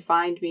me and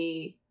find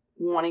me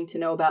wanting to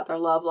know about their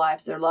love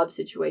lives, their love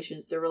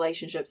situations, their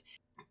relationships,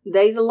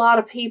 there's a lot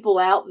of people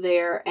out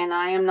there, and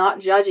I am not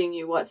judging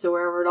you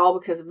whatsoever at all,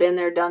 because I've been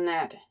there, done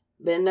that.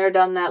 Been there,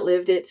 done that,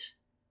 lived it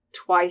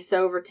twice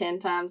over, 10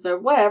 times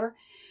over, whatever.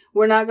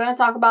 We're not going to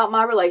talk about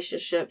my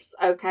relationships,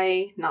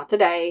 okay? Not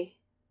today.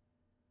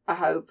 I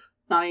hope.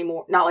 Not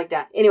anymore. Not like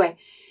that. Anyway,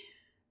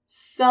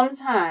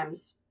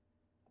 sometimes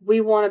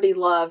we want to be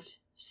loved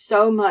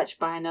so much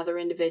by another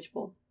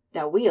individual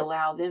that we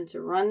allow them to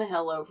run the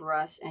hell over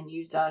us and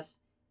use us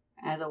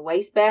as a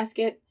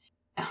wastebasket,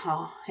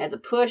 as a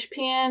push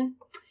pin,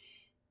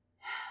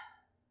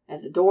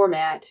 as a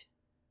doormat,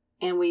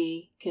 and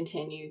we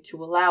continue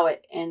to allow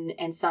it.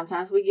 And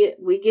sometimes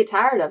we get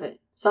tired of it.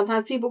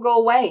 Sometimes people go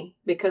away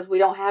because we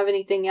don't have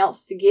anything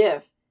else to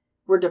give.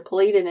 We're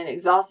depleted and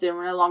exhausted, and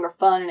we're no longer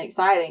fun and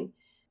exciting.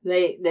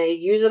 They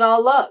use it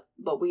all up,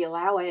 but we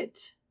allow it,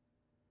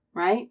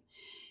 right?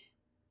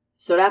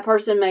 So that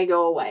person may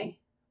go away,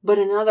 but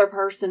another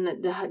person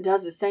that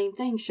does the same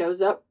thing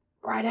shows up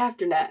right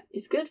after that.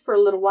 It's good for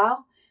a little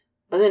while,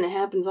 but then it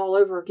happens all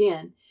over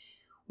again.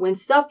 When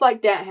stuff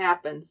like that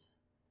happens,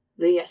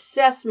 the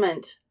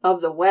assessment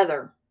of the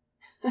weather,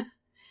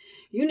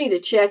 you need to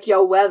check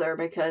your weather,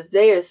 because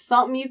there is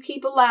something you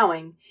keep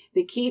allowing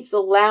that keeps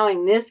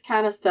allowing this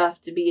kind of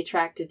stuff to be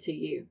attracted to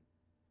you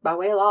by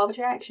way of law of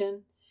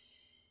attraction.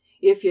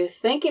 If you're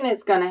thinking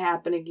it's going to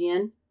happen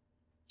again,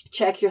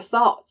 check your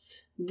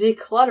thoughts.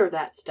 Declutter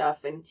that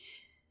stuff. And,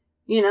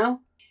 you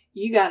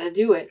got to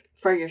do it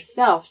for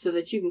yourself so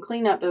that you can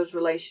clean up those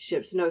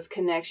relationships and those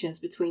connections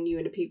between you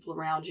and the people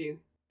around you.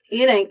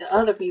 It ain't the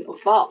other people's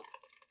fault.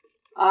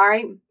 All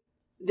right?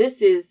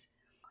 This is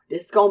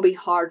going to be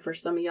hard for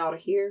some of y'all to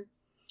hear.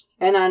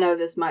 And I know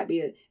this might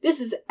be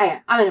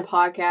I'm in a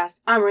podcast.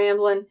 I'm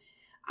rambling.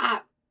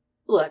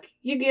 Look,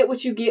 you get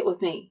what you get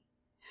with me.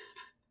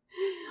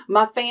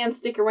 My fans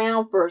stick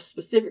around for a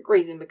specific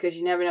reason, because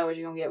you never know what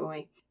you're going to get with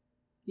me.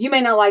 You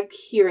may not like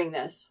hearing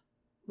this,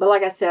 but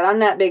like I said, I'm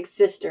that big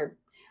sister.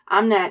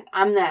 I'm that,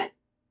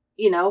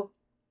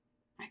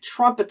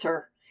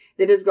 trumpeter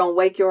that is going to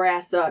wake your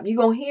ass up.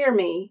 You're going to hear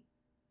me,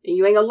 and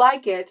you ain't going to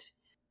like it,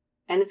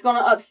 and it's going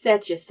to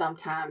upset you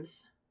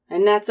sometimes.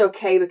 And that's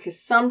okay, because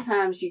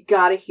sometimes you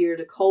got to hear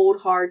the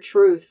cold, hard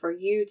truth for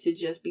you to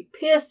just be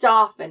pissed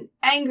off and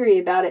angry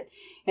about it.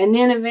 And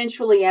then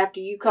eventually, after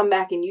you come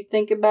back and you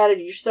think about it,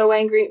 you're so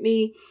angry at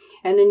me,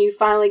 and then you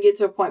finally get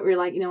to a point where you're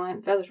like, you know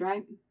what, Feathers,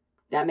 right?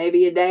 That may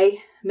be a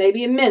day,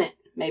 maybe a minute,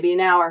 maybe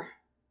an hour,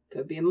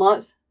 could be a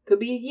month, could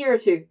be a year or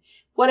two,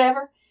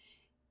 whatever.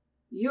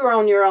 You're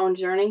on your own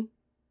journey,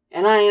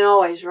 and I ain't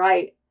always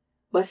right,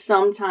 but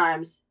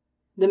sometimes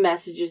the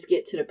messages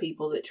get to the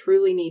people that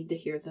truly need to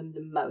hear them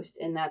the most,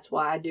 and that's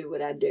why I do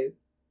what I do.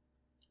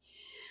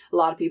 A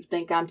lot of people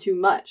think I'm too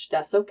much.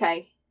 That's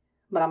okay,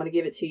 but I'm going to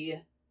give it to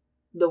you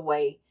the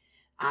way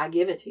I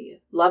give it to you.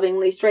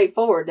 Lovingly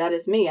straightforward. That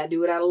is me. I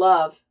do it out of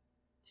love.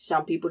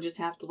 Some people just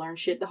have to learn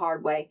shit the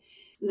hard way.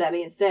 That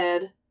being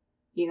said,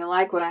 you don't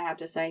like what I have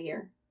to say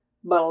here,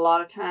 but a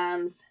lot of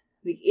times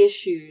the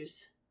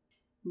issues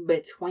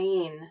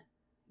between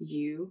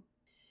you,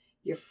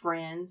 your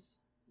friends,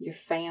 your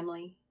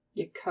family,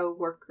 your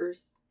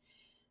co-workers,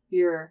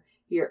 your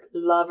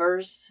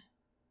lovers,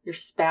 your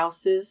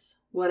spouses,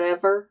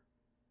 whatever,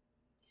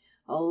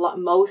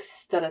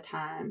 most of the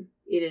time,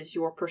 it is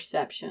your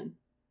perception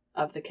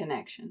of the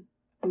connection.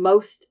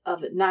 Most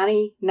of it,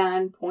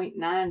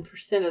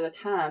 99.9% of the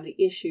time, the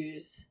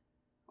issues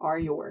are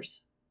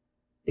yours.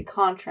 The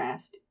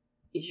contrast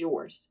is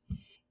yours.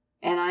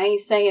 And I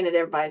ain't saying that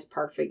everybody's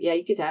perfect. Yeah,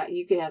 you could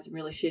have some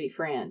really shitty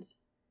friends.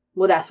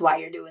 Well, that's why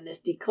you're doing this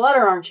declutter,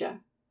 aren't you?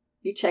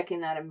 You checking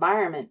that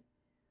environment.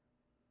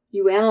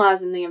 You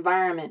analyzing the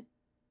environment.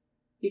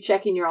 You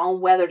checking your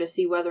own weather to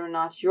see whether or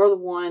not you're the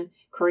one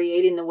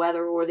creating the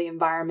weather or the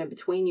environment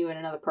between you and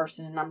another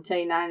person. And I'm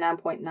telling you,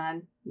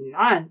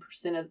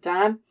 99.99% of the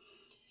time,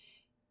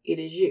 it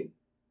is you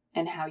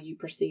and how you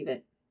perceive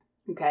it.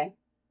 Okay?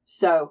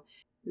 So,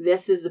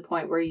 this is the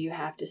point where you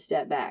have to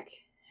step back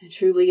and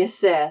truly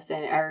assess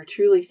or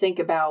truly think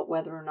about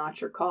whether or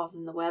not you're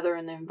causing the weather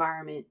and the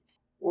environment,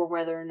 or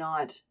whether or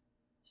not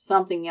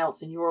something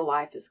else in your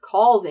life is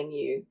causing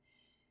you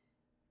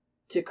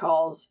to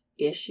cause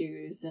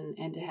issues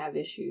and to have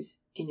issues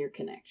in your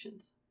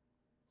connections.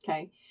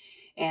 Okay.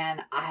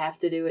 And I have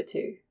to do it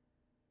too.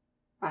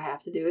 I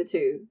have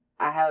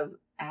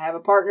a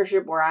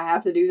partnership where I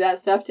have to do that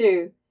stuff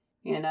too,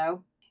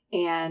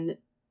 and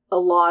a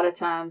lot of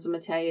times I'm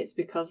going to tell you it's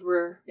because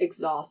we're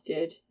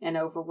exhausted and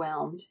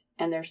overwhelmed,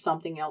 and there's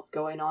something else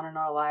going on in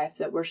our life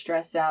that we're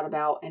stressed out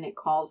about, and it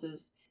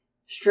causes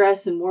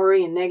stress and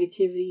worry and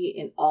negativity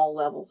in all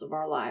levels of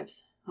our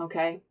lives.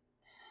 Okay.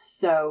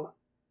 So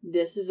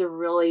this is a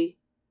really,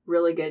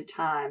 really good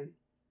time.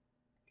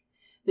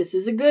 This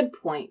is a good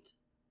point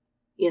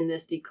in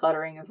this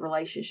decluttering of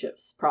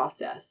relationships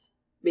process,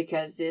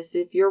 because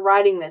if you're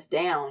writing this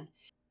down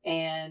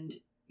and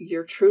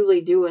you're truly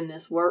doing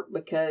this work,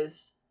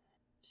 because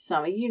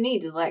some of you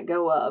need to let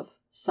go of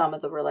some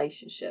of the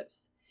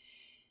relationships,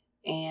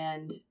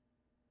 and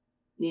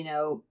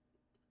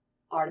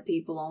are the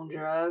people on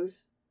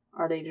drugs?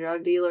 Are they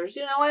drug dealers?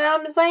 You know what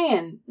I'm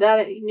saying?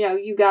 That,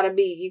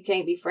 you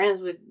can't be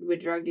friends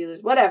with drug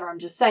dealers, whatever. I'm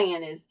just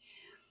saying is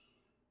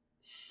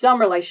some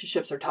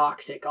relationships are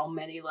toxic on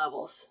many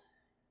levels.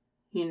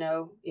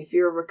 If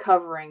you're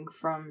recovering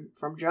from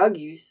drug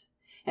use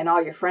and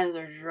all your friends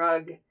are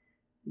drug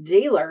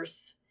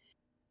dealers,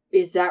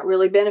 is that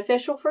really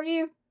beneficial for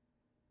you?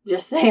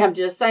 I'm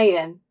just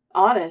saying,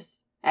 honest.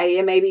 Hey,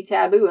 it may be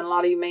taboo and a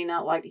lot of you may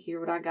not like to hear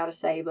what I got to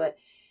say, but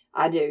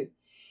I do.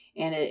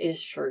 And it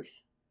is truth.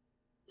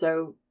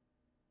 So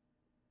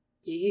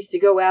you used to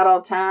go out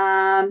all the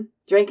time,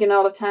 drinking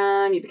all the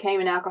time. You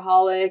became an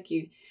alcoholic.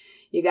 You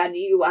got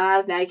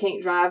DUIs. Now you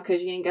can't drive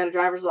because you ain't got a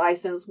driver's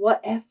license.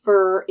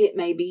 Whatever it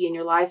may be in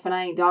your life. And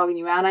I ain't dogging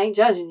you out. I ain't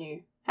judging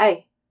you.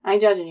 Hey, I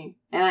ain't judging you.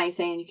 And I ain't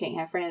saying you can't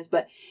have friends.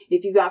 But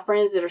if you got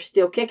friends that are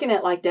still kicking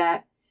it like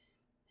that,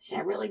 is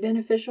that really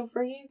beneficial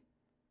for you?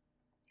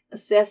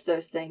 Assess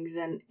those things.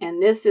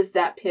 And this is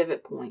that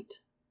pivot point.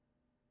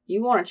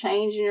 You want to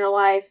change in your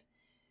life.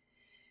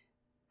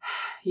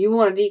 You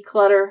want to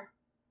declutter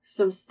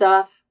some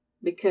stuff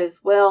because,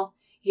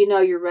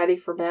 you're ready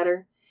for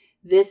better.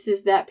 This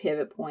is that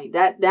pivot point.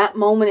 That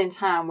moment in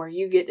time where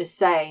you get to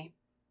say,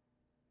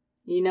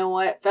 you know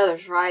what,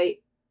 Feather's right.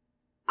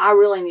 I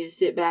really need to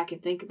sit back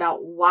and think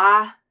about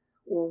why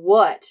or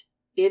what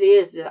it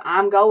is that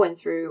I'm going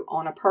through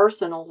on a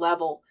personal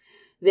level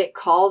that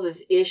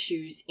causes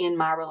issues in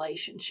my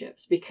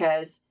relationships,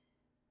 because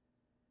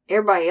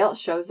everybody else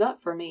shows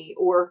up for me,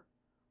 or,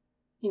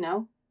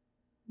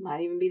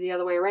 might even be the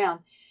other way around.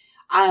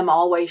 I am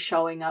always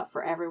showing up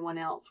for everyone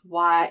else.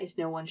 Why is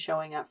no one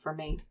showing up for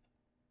me?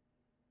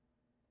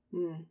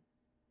 All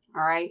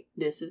right.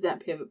 This is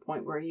that pivot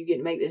point where you get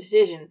to make the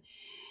decision.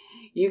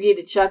 You get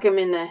to chuck them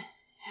in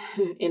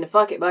the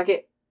fuck it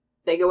bucket.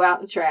 They go out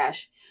in the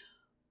trash.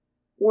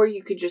 Or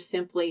you could just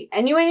simply,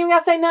 and you ain't even got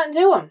to say nothing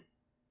to them.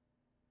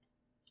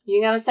 You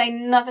ain't got to say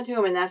nothing to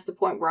them. And that's the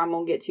point where I'm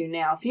going to get to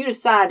now. If you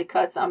decide to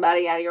cut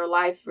somebody out of your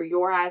life for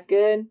your highest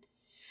good,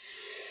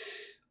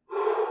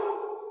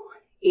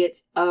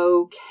 it's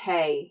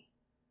okay.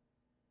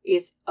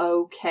 It's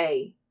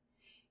okay.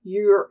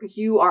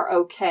 You are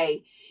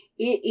okay.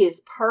 It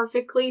is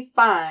perfectly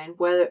fine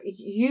whether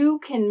you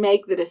can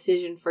make the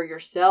decision for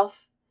yourself,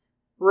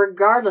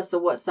 regardless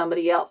of what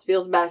somebody else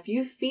feels about it. If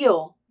you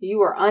feel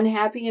you are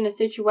unhappy in a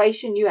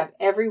situation, you have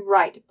every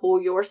right to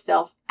pull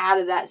yourself out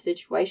of that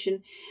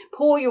situation,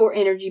 pull your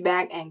energy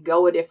back, and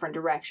go a different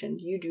direction.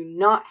 You do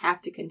not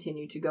have to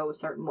continue to go a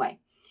certain way.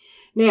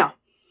 Now,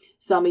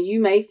 some of you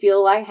may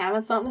feel like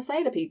having something to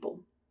say to people.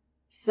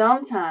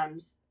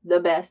 Sometimes the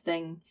best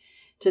thing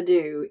to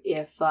do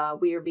if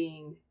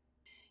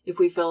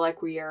we feel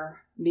like we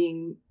are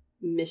being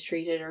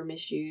mistreated or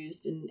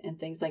misused and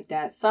things like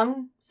that,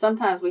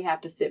 sometimes we have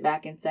to sit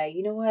back and say,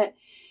 you know what?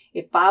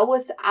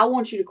 I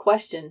want you to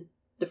question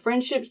the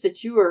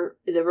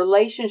the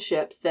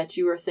relationships that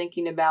you are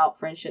thinking about,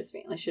 friendships,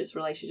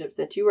 relationships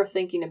that you are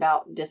thinking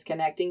about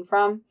disconnecting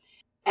from.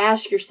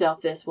 Ask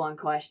yourself this one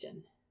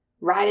question.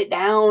 Write it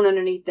down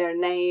underneath their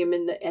name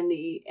and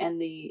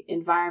the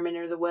environment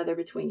or the weather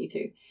between you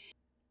two.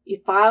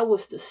 If I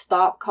was to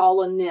stop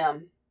calling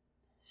them,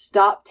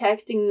 stop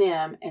texting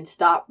them, and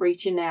stop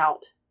reaching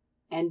out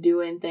and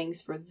doing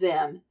things for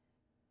them,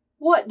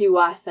 what do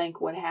I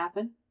think would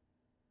happen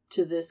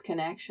to this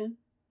connection?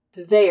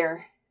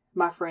 There,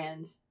 my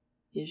friends,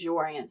 is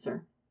your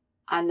answer.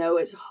 I know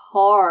it's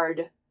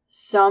hard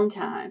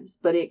sometimes,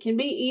 but it can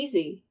be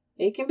easy.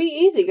 It can be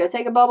easy. Go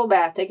take a bubble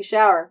bath, take a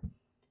shower,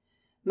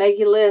 make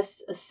a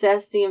list,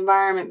 assess the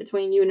environment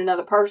between you and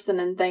another person,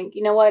 and think,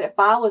 you know what, if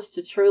I was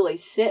to truly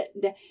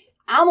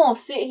I'm going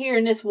to sit here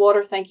in this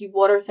water. Thank you,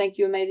 water. Thank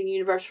you, amazing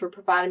universe, for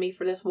providing me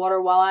for this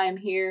water while I am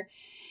here,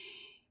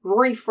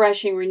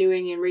 refreshing,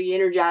 renewing, and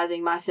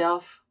re-energizing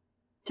myself,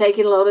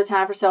 taking a little bit of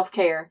time for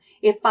self-care.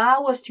 If I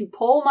was to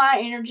pull my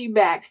energy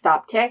back,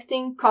 stop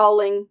texting,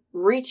 calling,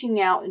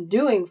 reaching out, and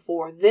doing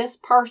for this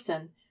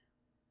person,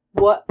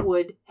 what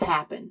would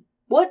happen?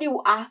 What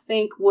do I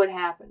think would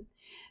happen?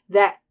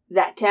 That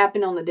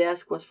tapping on the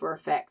desk was for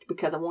effect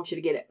because I want you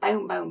to get it.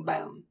 Boom, boom,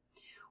 boom.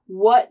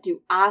 What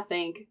do I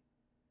think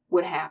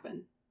would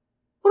happen?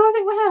 What do I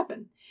think would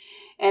happen?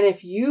 And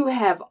if you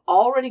have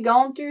already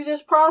gone through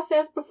this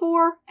process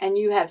before and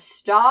you have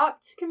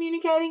stopped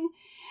communicating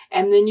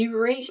and then you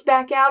reached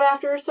back out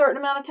after a certain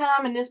amount of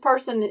time and this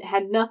person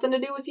had nothing to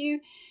do with you,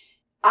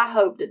 I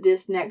hope that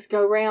this next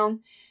go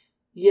round,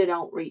 you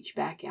don't reach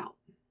back out.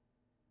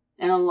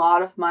 And a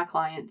lot of my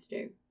clients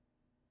do.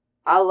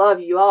 I love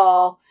you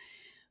all,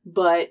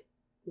 but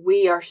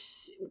we are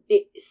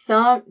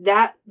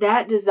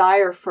that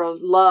desire for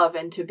love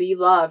and to be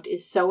loved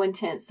is so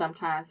intense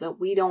sometimes that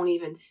we don't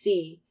even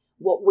see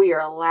what we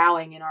are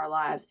allowing in our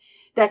lives.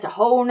 That's a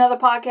whole nother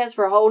podcast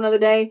for a whole nother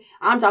day.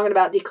 I'm talking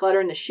about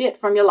decluttering the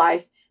shit from your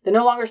life that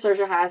no longer serves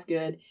your highest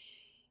good.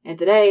 And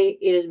today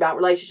it is about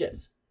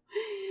relationships.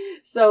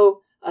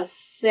 So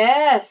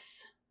assess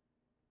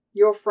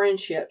your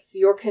friendships,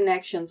 your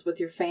connections with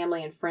your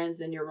family and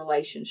friends and your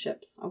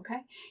relationships. Okay.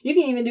 You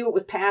can even do it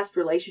with past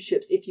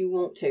relationships if you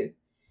want to,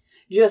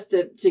 just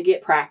to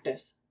get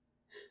practice.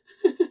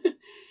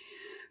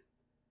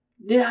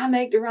 Did I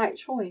make the right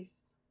choice?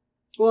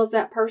 Was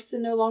that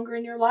person no longer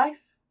in your life?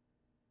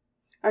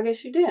 I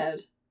guess you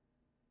did.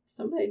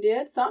 Somebody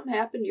did. Something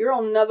happened. You're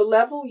on another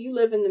level. You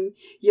live in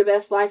your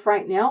best life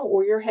right now,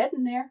 or you're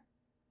heading there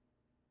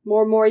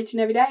more and more each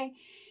and every day.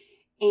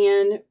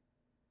 And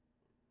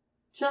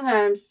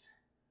sometimes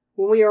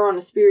when we are on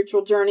a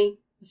spiritual journey,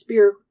 a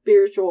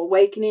spiritual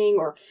awakening,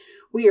 or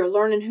we are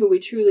learning who we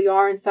truly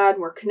are inside,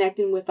 we're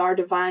connecting with our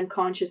divine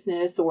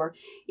consciousness, or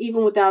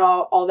even without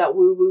all that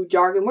woo-woo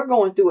jargon, we're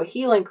going through a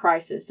healing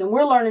crisis and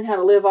we're learning how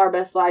to live our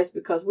best lives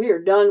because we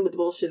are done with the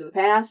bullshit of the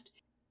past.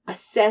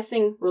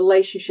 Assessing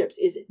relationships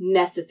is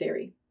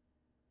necessary.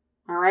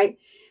 All right?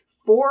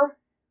 For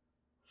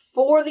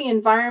the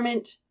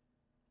environment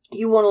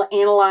you want to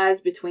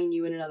analyze between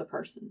you and another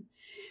person.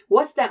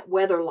 What's that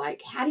weather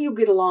like? How do you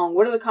get along?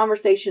 What are the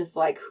conversations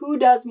like? Who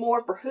does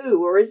more for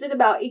who? Or is it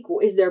about equal?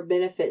 Is there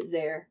benefit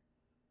there?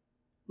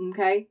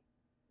 Okay?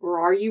 Or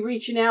are you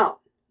reaching out?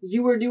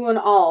 You are doing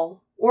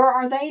all. Or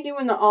are they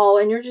doing the all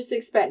and you're just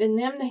expecting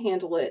them to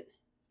handle it?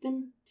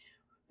 Then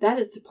that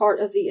is the part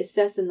of the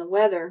assessing the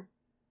weather.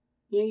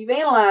 You've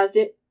analyzed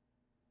it.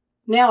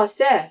 Now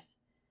assess.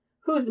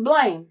 Who's to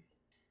blame?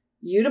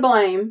 You to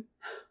blame.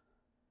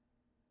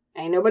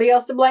 Ain't nobody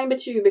else to blame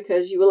but you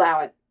because you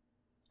allow it.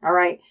 All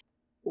right?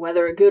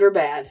 Whether good or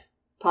bad,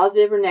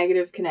 positive or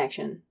negative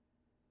connection,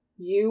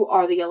 you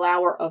are the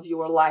allower of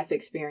your life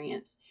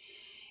experience.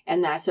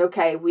 And that's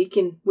okay. We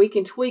can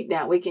tweak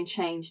that. We can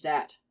change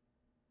that.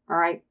 All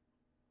right?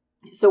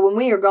 So when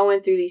we are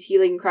going through these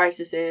healing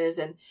crises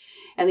and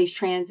these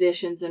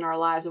transitions in our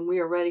lives and we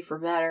are ready for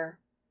better,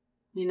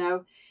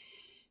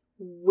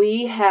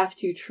 we have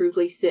to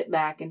truly sit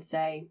back and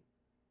say,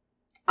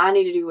 I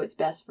need to do what's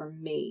best for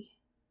me.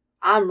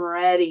 I'm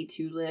ready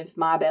to live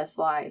my best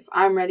life.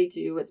 I'm ready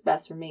to do what's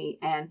best for me.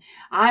 And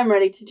I'm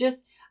ready to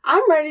just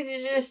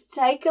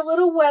take a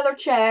little weather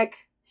check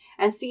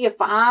and see if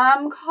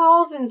I'm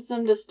causing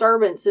some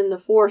disturbance in the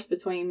force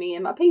between me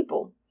and my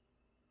people.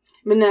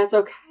 And that's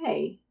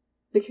okay,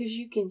 because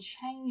you can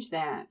change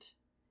that.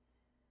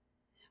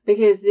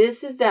 Because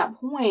this is that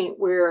point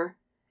where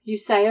you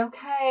say,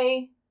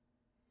 okay,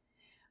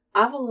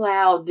 I've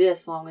allowed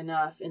this long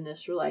enough in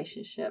this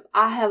relationship.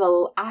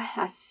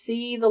 I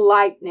see the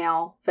light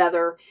now,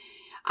 Feather.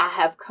 I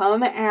have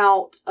come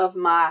out of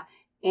my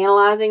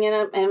analyzing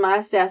and my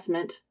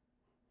assessment,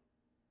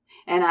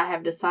 and I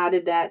have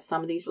decided that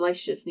some of these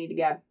relationships need to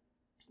go.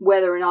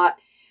 Whether or not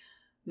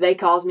they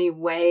cause me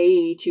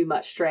way too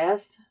much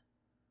stress,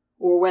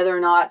 or whether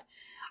or not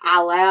I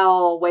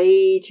allow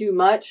way too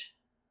much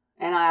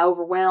and I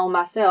overwhelm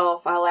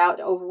myself. I allow it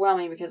to overwhelm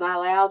me because I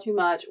allow too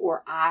much,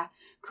 or I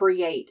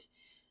create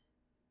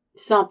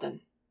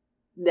something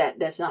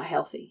that's not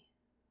healthy.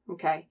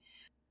 Okay?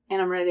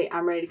 And I'm ready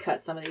to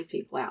cut some of these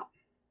people out.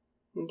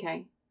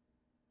 Okay?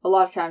 A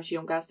lot of times you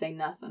don't gotta say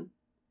nothing.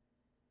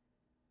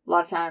 A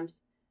lot of times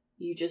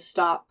you just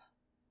stop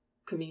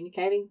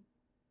communicating.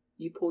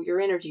 You pull your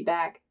energy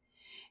back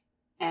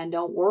and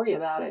don't worry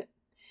about it.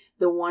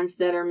 The ones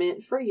that are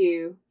meant for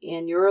you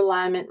in your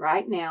alignment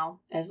right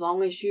now, as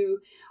long as you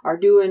are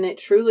doing it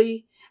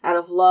truly out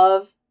of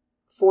love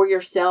for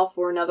yourself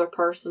or another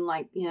person,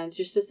 it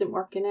just isn't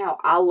working out.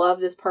 I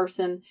love this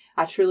person.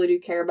 I truly do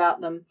care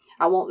about them.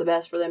 I want the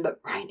best for them. But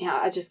right now,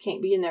 I just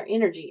can't be in their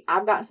energy.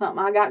 I've got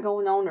something I got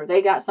going on, or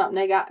they got something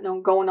they got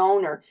going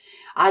on, or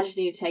I just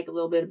need to take a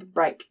little bit of a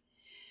break.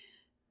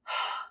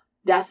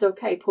 That's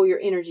okay. Pull your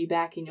energy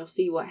back and you'll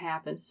see what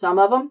happens. Some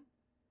of them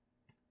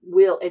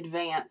will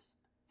advance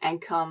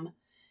and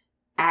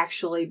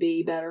actually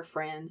be better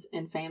friends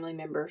and family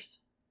members.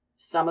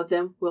 Some of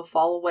them will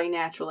fall away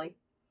naturally.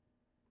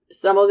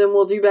 Some of them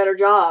will do better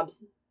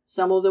jobs.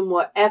 Some of them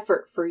will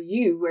effort for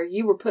you where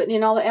you were putting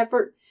in all the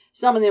effort.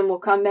 Some of them will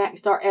come back and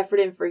start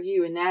efforting for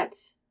you, and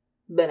that's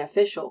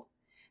beneficial.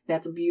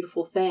 That's a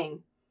beautiful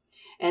thing.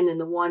 And then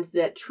the ones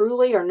that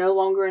truly are no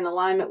longer in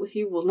alignment with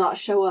you will not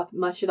show up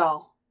much at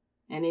all.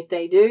 And if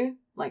they do,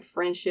 like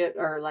friendship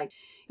or like,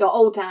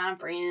 old time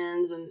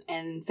friends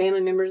and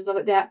family members and stuff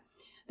like that,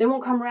 they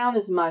won't come around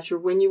as much. Or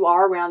when you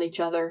are around each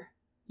other,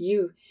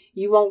 you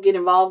won't get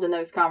involved in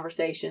those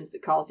conversations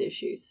that cause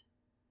issues.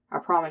 I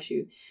promise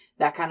you,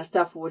 that kind of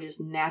stuff will just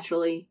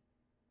naturally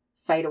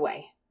fade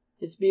away.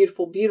 It's a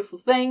beautiful, beautiful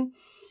thing.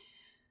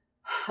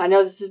 I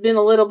know this has been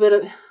a little bit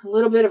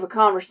of a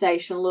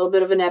conversation, a little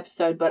bit of an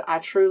episode, but I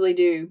truly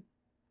do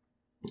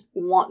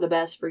want the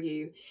best for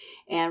you.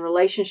 And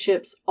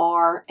relationships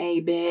are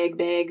a big,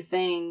 big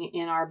thing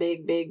in our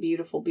big, big,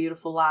 beautiful,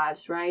 beautiful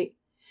lives, right?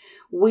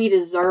 We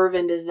deserve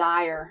and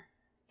desire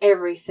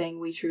everything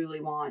we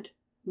truly want.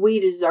 We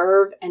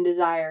deserve and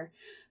desire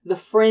the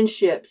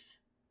friendships,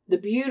 the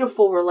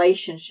beautiful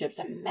relationships,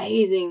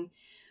 amazing,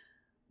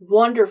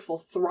 wonderful,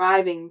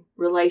 thriving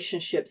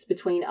relationships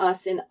between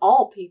us and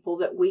all people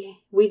that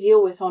we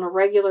deal with on a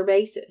regular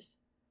basis.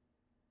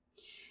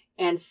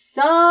 And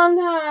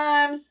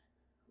sometimes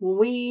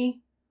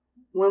when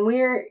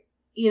we're,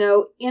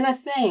 in a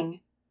thing,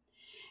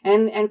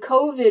 and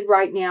COVID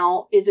right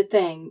now is a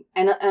thing,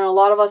 and a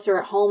lot of us are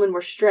at home and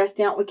we're stressed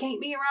out. We can't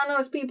be around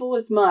those people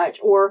as much,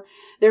 or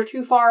they're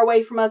too far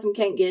away from us and we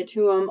can't get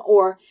to them,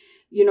 or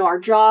our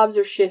jobs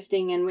are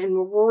shifting and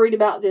we're worried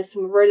about this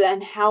and we're worried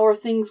and how are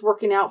things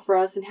working out for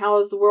us and how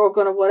is the world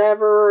going to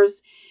whatever.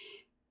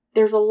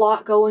 There's a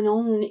lot going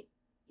on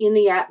in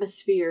the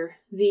atmosphere,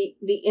 the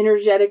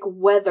energetic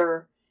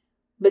weather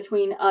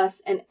between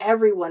us and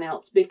everyone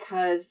else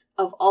because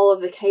of all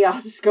of the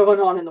chaos that's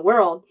going on in the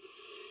world.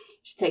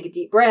 Just take a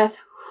deep breath,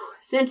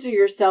 center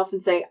yourself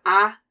and say,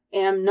 I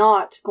am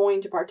not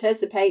going to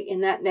participate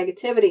in that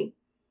negativity.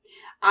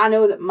 I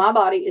know that my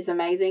body is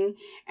amazing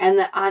and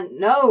that I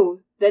know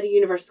that the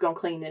universe is going to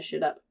clean this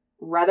shit up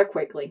rather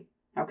quickly.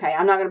 Okay,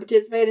 I'm not going to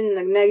participate in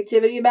the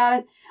negativity about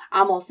it.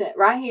 I'm going to sit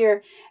right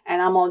here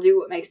and I'm going to do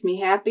what makes me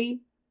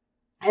happy.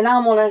 And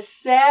I'm going to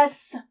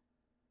assess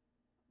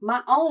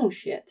my own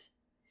shit.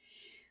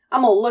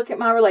 I'm going to look at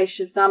my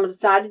relationships. I'm going to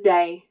decide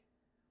today,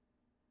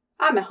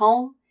 I'm at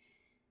home.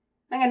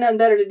 I got nothing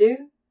better to do.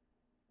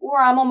 Or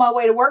I'm on my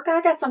way to work.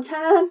 I got some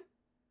time.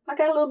 I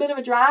got a little bit of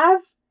a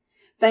drive.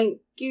 Thank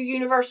you,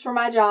 universe, for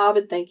my job.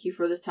 And thank you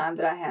for this time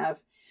that I have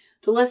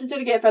to listen to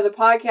the Get Feather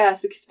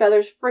podcast, because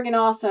Feather's friggin'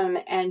 awesome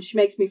and she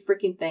makes me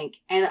freaking think.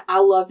 And I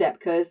love that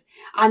because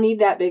I need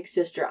that big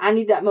sister. I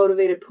need that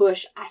motivated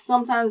push. I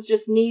sometimes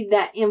just need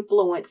that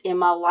influence in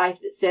my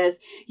life that says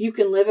you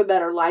can live a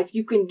better life.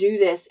 You can do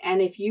this.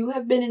 And if you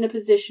have been in a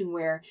position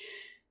where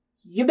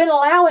you've been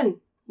allowing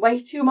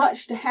way too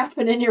much to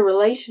happen in your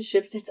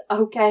relationships, it's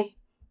okay.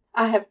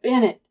 I have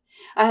been it.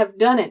 I have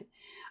done it.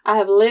 I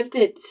have lived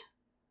it.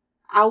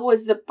 I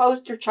was the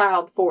poster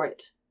child for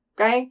it.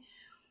 Okay?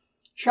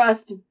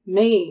 Trust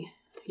me.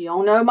 You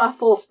don't know my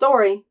full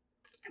story,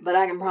 but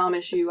I can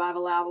promise you I've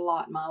allowed a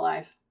lot in my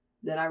life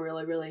that I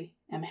really, really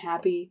am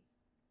happy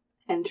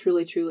and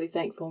truly, truly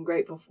thankful and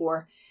grateful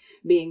for,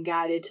 being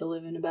guided to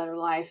live in a better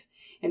life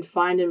and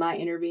finding my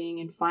inner being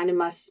and finding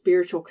my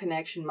spiritual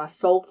connection, my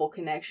soulful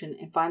connection,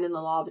 and finding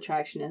the law of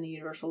attraction and the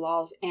universal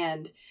laws.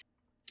 And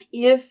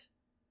if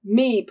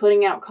me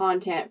putting out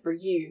content for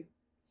you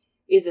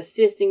is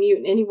assisting you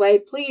in any way,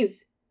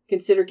 please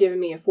consider giving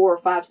me a 4 or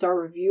 5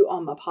 star review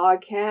on my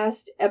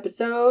podcast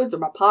episodes or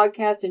my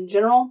podcast in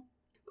general.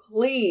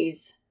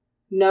 Please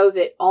know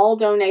that all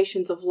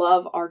donations of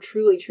love are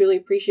truly, truly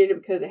appreciated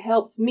because it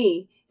helps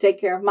me take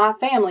care of my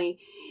family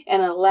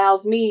and it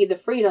allows me the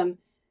freedom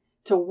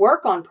to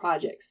work on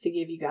projects to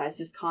give you guys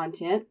this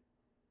content.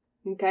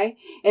 Okay?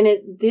 And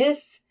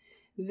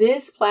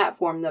this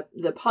platform,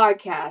 the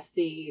podcast,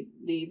 the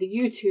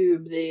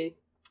YouTube,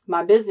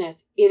 my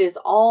business, it is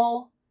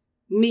all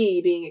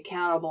me being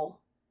accountable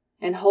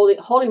and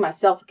holding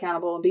myself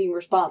accountable and being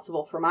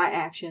responsible for my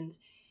actions,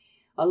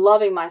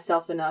 loving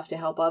myself enough to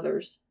help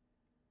others,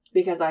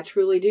 because I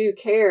truly do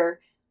care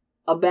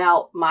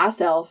about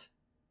myself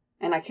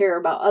and I care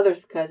about others.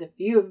 Because if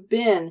you've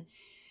been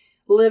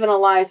living a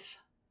life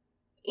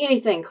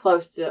anything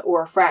close to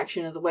or a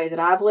fraction of the way that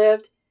I've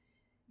lived,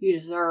 you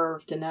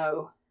deserve to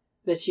know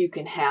that you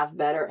can have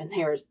better and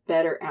there is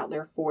better out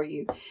there for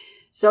you.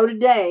 So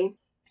today,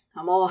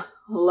 I'm going to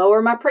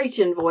lower my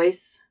preaching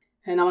voice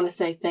and I want to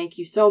say thank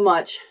you so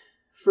much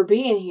for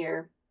being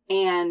here.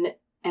 And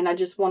I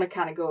just want to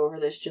kind of go over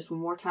this just one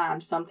more time.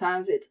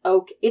 Sometimes it's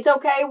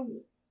okay,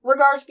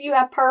 regardless if you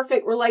have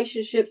perfect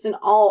relationships in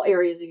all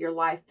areas of your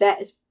life.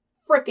 That is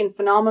freaking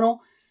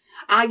phenomenal.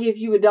 I give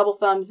you a double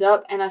thumbs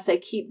up and I say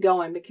keep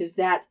going, because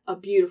that's a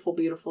beautiful,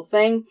 beautiful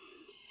thing.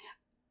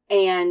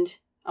 And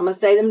I'm going to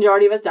say the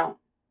majority of us don't.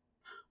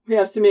 We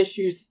have some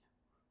issues.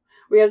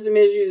 We have some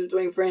issues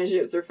between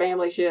friendships or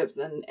family ships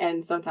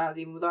and sometimes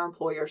even with our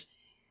employers,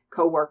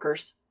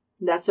 co-workers.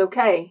 That's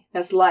okay.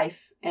 That's life.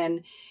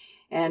 And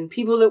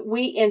people that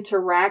we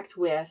interact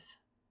with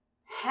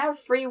have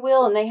free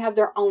will and they have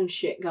their own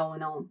shit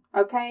going on.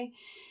 Okay?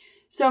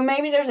 So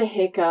maybe there's a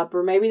hiccup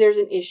or maybe there's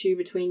an issue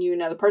between you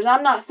and another person.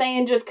 I'm not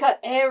saying just cut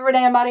every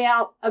damn body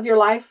out of your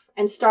life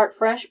and start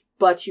fresh,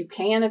 but you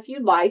can if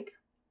you'd like.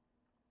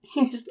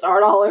 You can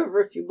start all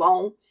over if you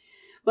want.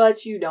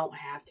 but you don't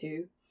have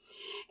to.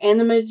 And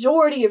the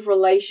majority of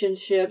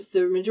relationships,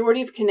 the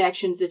majority of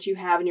connections that you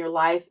have in your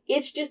life,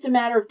 it's just a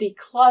matter of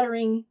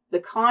decluttering the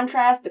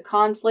contrast, the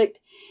conflict,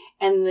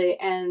 and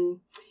the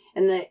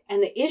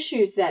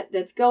issues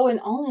that's going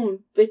on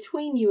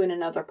between you and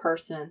another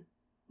person.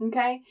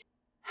 Okay?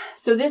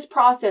 So this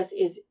process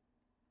is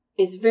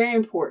very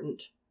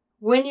important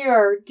when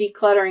you're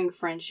decluttering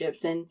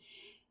friendships, and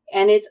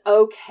it's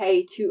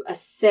okay to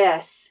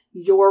assess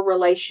your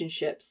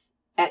relationships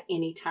at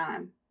any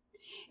time.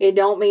 It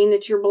don't mean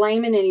that you're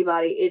blaming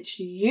anybody. It's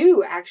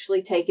you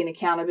actually taking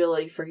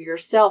accountability for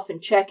yourself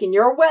and checking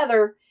your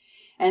weather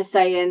and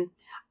saying,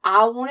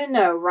 I want to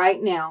know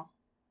right now,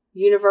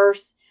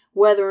 universe,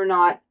 whether or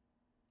not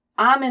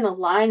I'm in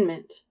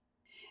alignment.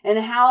 And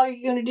how are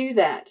you going to do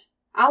that?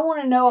 I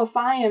want to know if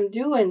I am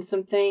doing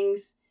some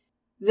things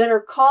that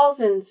are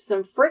causing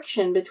some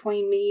friction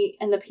between me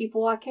and the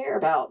people I care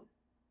about.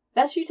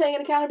 That's you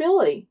taking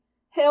accountability.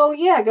 Hell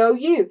yeah, go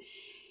you.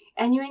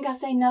 And you ain't got to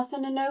say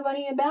nothing to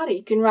nobody about it.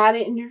 You can write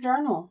it in your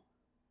journal.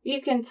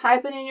 You can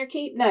type it in your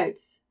keep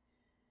notes.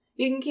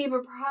 You can keep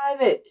it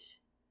private.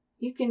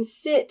 You can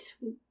sit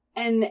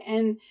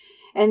and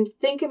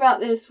think about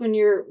this when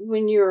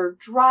you're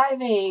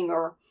driving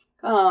or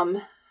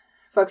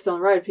focus on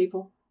the road,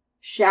 people.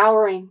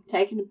 Showering,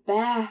 taking a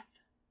bath.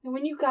 And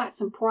when you got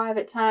some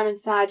private time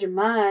inside your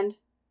mind,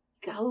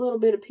 got a little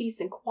bit of peace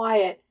and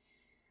quiet,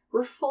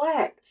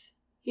 reflect.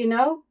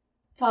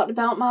 Talked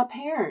about my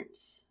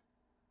parents,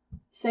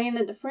 saying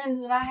that the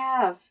friends that I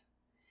have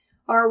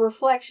are a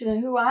reflection of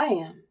who I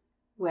am.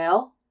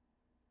 Well,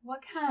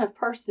 what kind of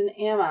person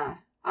am I?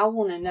 I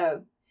want to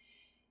know.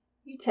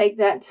 You take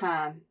that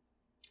time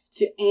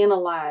to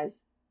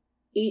analyze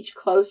each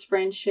close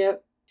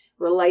friendship,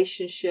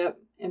 relationship,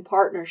 and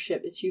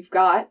partnership that you've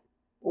got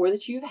or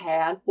that you've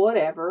had,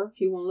 whatever,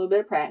 if you want a little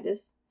bit of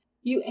practice.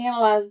 You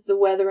analyze the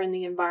weather and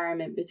the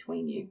environment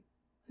between you.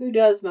 Who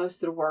does most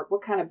of the work?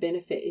 What kind of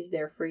benefit is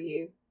there for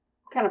you?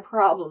 What kind of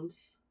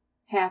problems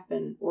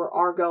happen or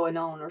are going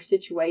on, or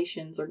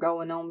situations are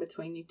going on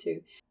between you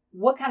two?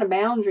 What kind of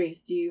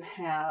boundaries do you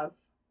have?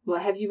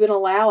 What have you been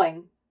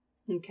allowing?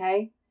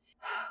 Okay?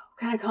 What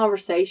kind of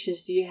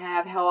conversations do you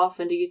have? How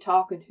often do you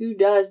talk? And who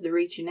does the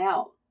reaching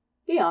out?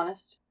 Be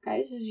honest.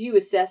 Okay? This is you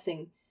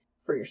assessing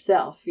for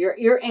yourself.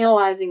 You're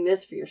analyzing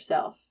this for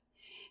yourself.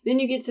 Then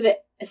you get to the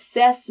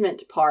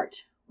assessment part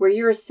where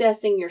you're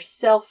assessing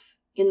yourself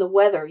in the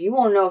weather. You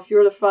want to know if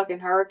you're the fucking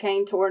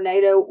hurricane,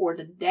 tornado, or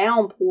the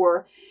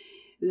downpour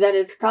that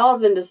is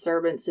causing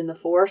disturbance in the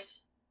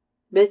force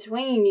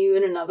between you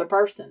and another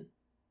person.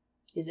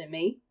 Is it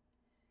me?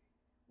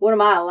 What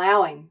am I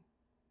allowing?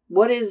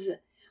 What is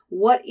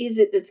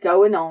it that's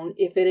going on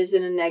if it is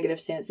in a negative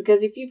sense?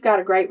 Because if you've got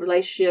a great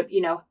relationship,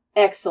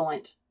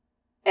 excellent.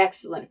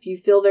 Excellent. If you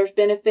feel there's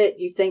benefit,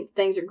 you think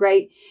things are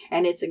great,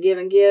 and it's a give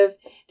and give,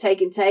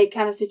 take and take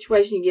kind of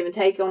situation, you give and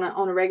take on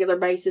a regular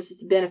basis,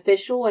 it's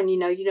beneficial, and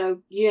you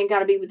ain't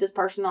got to be with this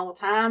person all the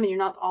time, and you're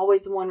not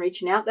always the one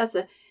reaching out. That's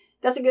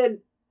a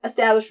good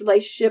established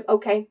relationship.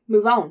 Okay,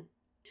 move on.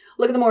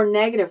 Look at the more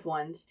negative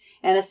ones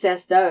and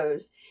assess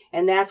those.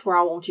 And that's where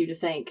I want you to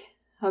think,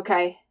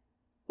 okay,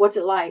 what's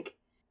it like?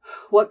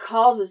 What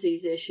causes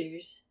these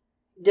issues?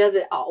 Is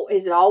it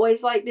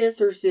always like this,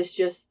 or is this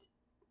just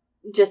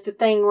the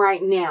thing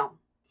right now?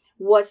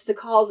 What's the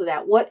cause of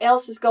that? What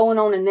else is going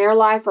on in their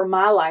life or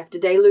my life?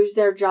 Did they lose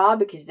their job?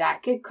 Because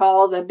that could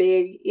cause a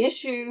big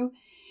issue.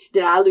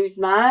 Did I lose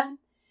mine?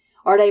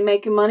 Are they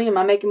making money? Am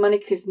I making money?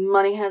 Because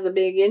money has a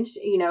big,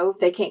 if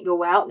they can't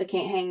go out, and they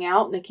can't hang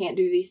out, and they can't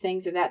do these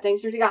things or that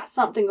things, or they got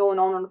something going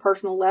on a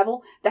personal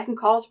level that can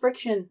cause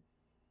friction.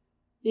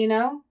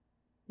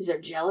 Is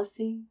there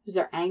jealousy? Is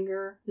there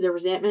anger? Is there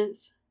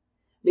resentments?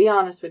 Be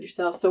honest with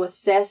yourself. So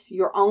assess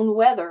your own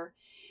weather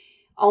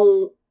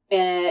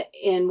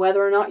and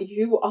whether or not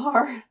you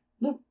are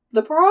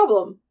the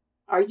problem.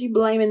 Are you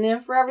blaming them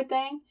for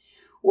everything?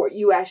 Or are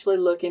you actually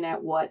looking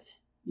at what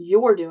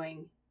you're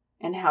doing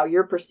and how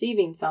you're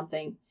perceiving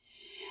something?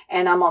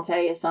 And I'm going to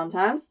tell you,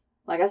 sometimes,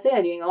 like I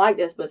said, you ain't going to like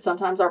this, but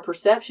sometimes our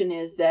perception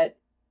is that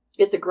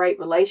it's a great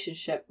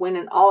relationship, when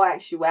in all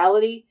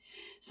actuality,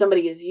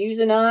 somebody is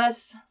using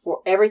us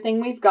for everything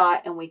we've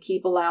got, and we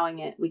keep allowing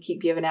it. We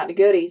keep giving out the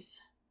goodies.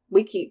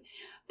 We keep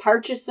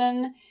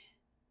purchasing,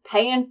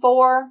 paying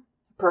for,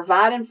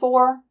 providing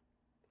for,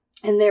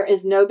 and there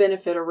is no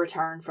benefit or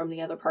return from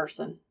the other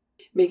person.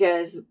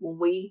 Because when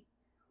we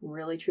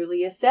really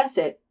truly assess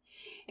it,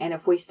 and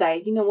if we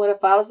say, you know what,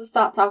 if I was to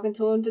stop talking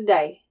to him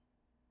today,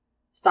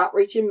 stop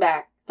reaching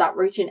back, stop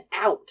reaching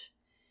out,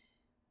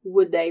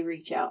 would they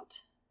reach out?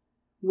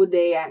 Would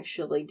they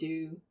actually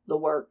do the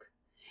work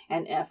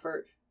and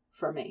effort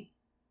for me?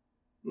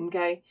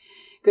 Okay?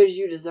 Because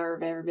you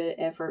deserve every bit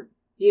of effort.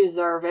 You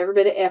deserve every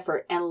bit of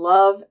effort and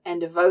love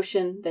and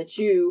devotion that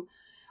you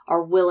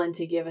are willing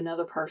to give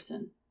another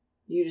person.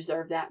 You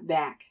deserve that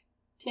back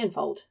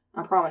tenfold.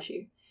 I promise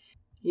you.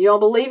 You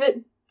don't believe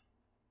it?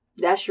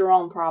 That's your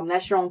own problem.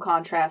 That's your own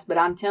contrast. But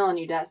I'm telling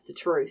you, that's the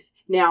truth.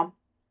 Now,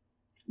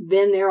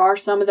 then there are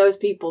some of those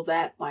people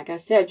that, like I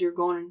said, you're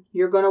going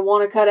to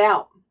want to cut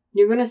out.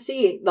 You're going to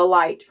see the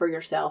light for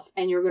yourself,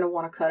 and you're going to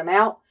want to cut them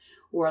out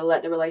or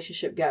let the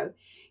relationship go.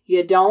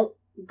 You don't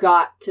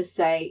got to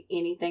say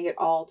anything at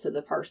all to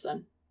the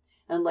person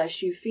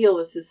unless you feel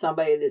this is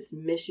somebody that's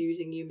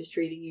misusing you,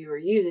 mistreating you, or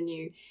using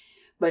you.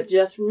 But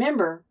just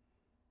remember,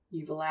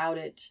 you've allowed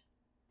it.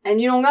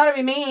 And you don't got to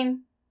be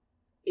mean.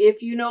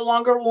 If you no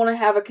longer want to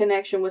have a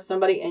connection with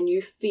somebody and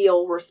you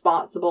feel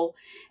responsible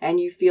and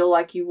you feel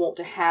like you want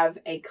to have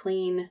a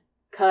clean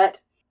cut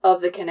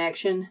of the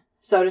connection,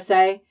 so to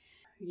say,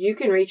 you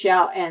can reach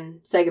out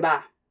and say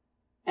goodbye.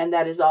 And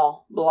that is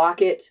all.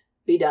 Block it.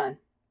 Be done.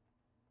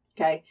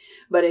 Okay?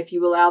 But if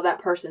you allow that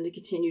person to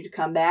continue to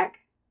come back,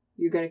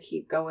 you're going to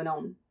keep going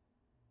on.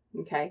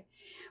 Okay?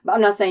 But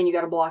I'm not saying you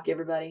got to block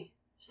everybody.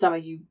 Some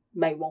of you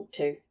may want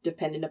to,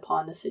 depending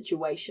upon the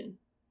situation.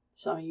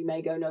 Some of you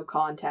may go no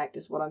contact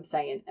is what I'm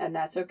saying. And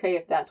that's okay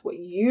if that's what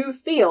you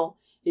feel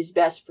is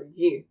best for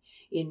you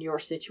in your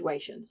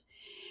situations.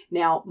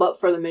 Now, but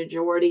for the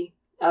majority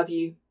of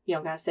you, you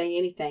don't got to say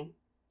anything.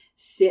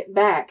 Sit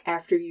back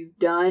after you've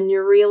done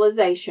your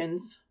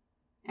realizations,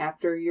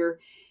 after you're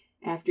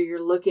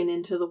looking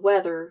into the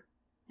weather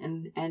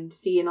and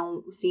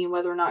seeing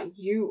whether or not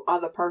you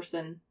are the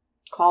person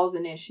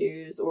causing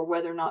issues, or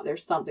whether or not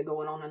there's something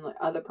going on the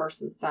other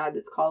person's side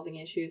that's causing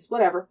issues,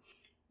 whatever.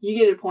 You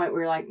get to a point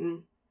where you're like,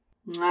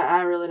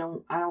 I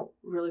don't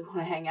really want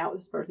to hang out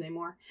with this person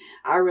anymore.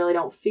 I really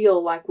don't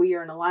feel like we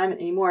are in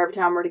alignment anymore. Every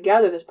time we're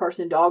together, this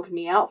person dogs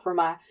me out for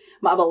my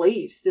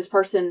beliefs. This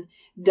person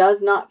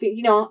does not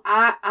feel,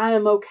 I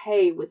am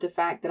okay with the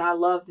fact that I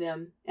love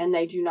them and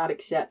they do not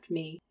accept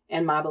me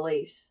and my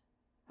beliefs.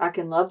 I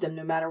can love them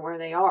no matter where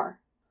they are.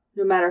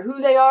 No matter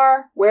who they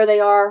are, where they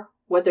are,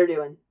 what they're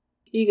doing.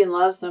 You can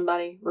love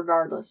somebody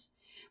regardless.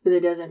 But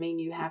it doesn't mean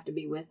you have to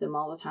be with them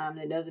all the time.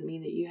 And it doesn't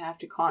mean that you have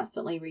to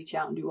constantly reach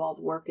out and do all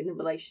the work in the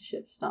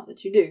relationship. It's not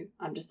that you do.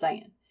 I'm just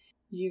saying.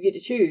 You get to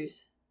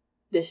choose.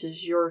 This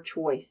is your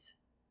choice.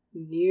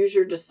 Use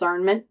your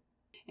discernment.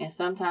 And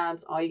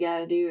sometimes all you got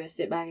to do is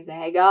sit back and say,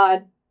 hey,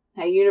 God,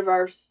 hey,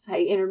 universe,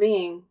 hey, inner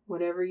being,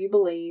 whatever you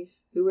believe,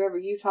 whoever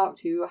you talk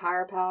to, a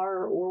higher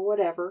power or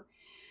whatever.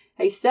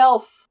 Hey,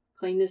 self,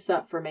 clean this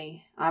up for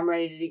me. I'm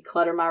ready to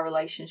declutter my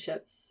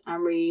relationships.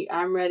 I'm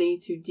ready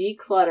to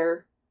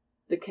declutter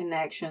the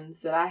connections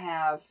that I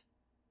have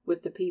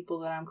with the people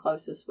that I'm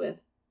closest with.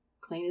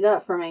 Clean it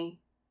up for me,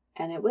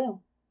 and it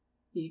will.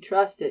 You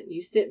trust it.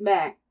 You sit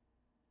back.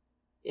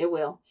 It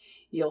will.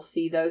 You'll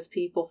see those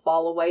people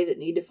fall away that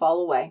need to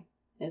fall away,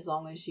 as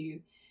long as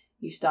you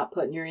stop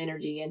putting your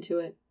energy into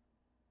it.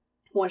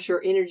 Once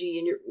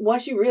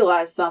you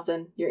realize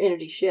something, your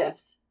energy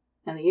shifts,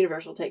 and the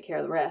universe will take care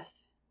of the rest.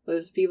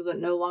 Those people that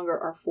no longer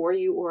are for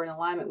you or in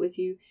alignment with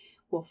you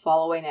will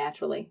fall away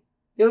naturally.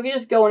 You'll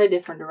just go in a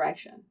different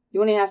direction. You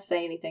won't even have to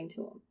say anything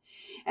to them.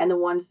 And the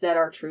ones that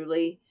are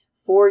truly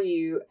for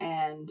you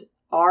and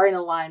are in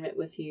alignment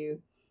with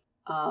you,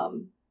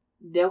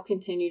 they'll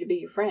continue to be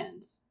your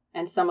friends.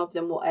 And some of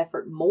them will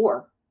effort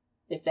more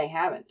if they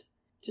haven't.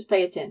 Just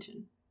pay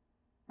attention.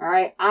 All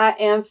right. I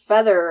am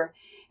Feather.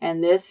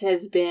 And this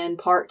has been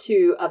part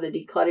 2 of the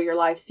Declutter Your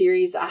Life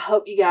series. I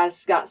hope you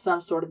guys got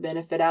some sort of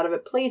benefit out of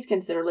it. Please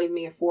consider leaving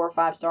me a 4 or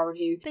 5 star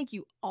review. Thank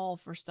you all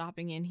for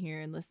stopping in here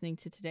and listening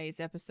to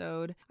today's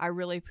episode. I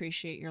really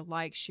appreciate your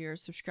likes,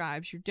 shares,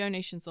 subscribes, your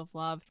donations of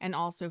love, and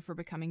also for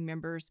becoming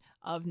members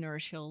of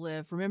Nourish Heal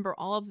Live. Remember,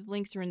 all of the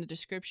links are in the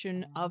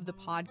description of the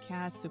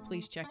podcast, so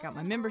please check out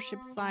my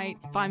membership site.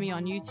 Find me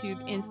on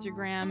YouTube,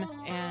 Instagram,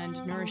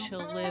 and Nourish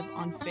Heal Live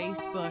on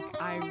Facebook.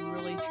 I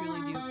really,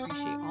 truly do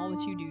appreciate all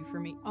that you do for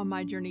me on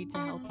my journey to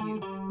help you.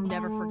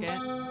 Never forget,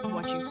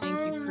 what you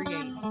think you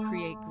create.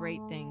 Create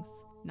great things.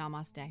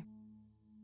 Namaste.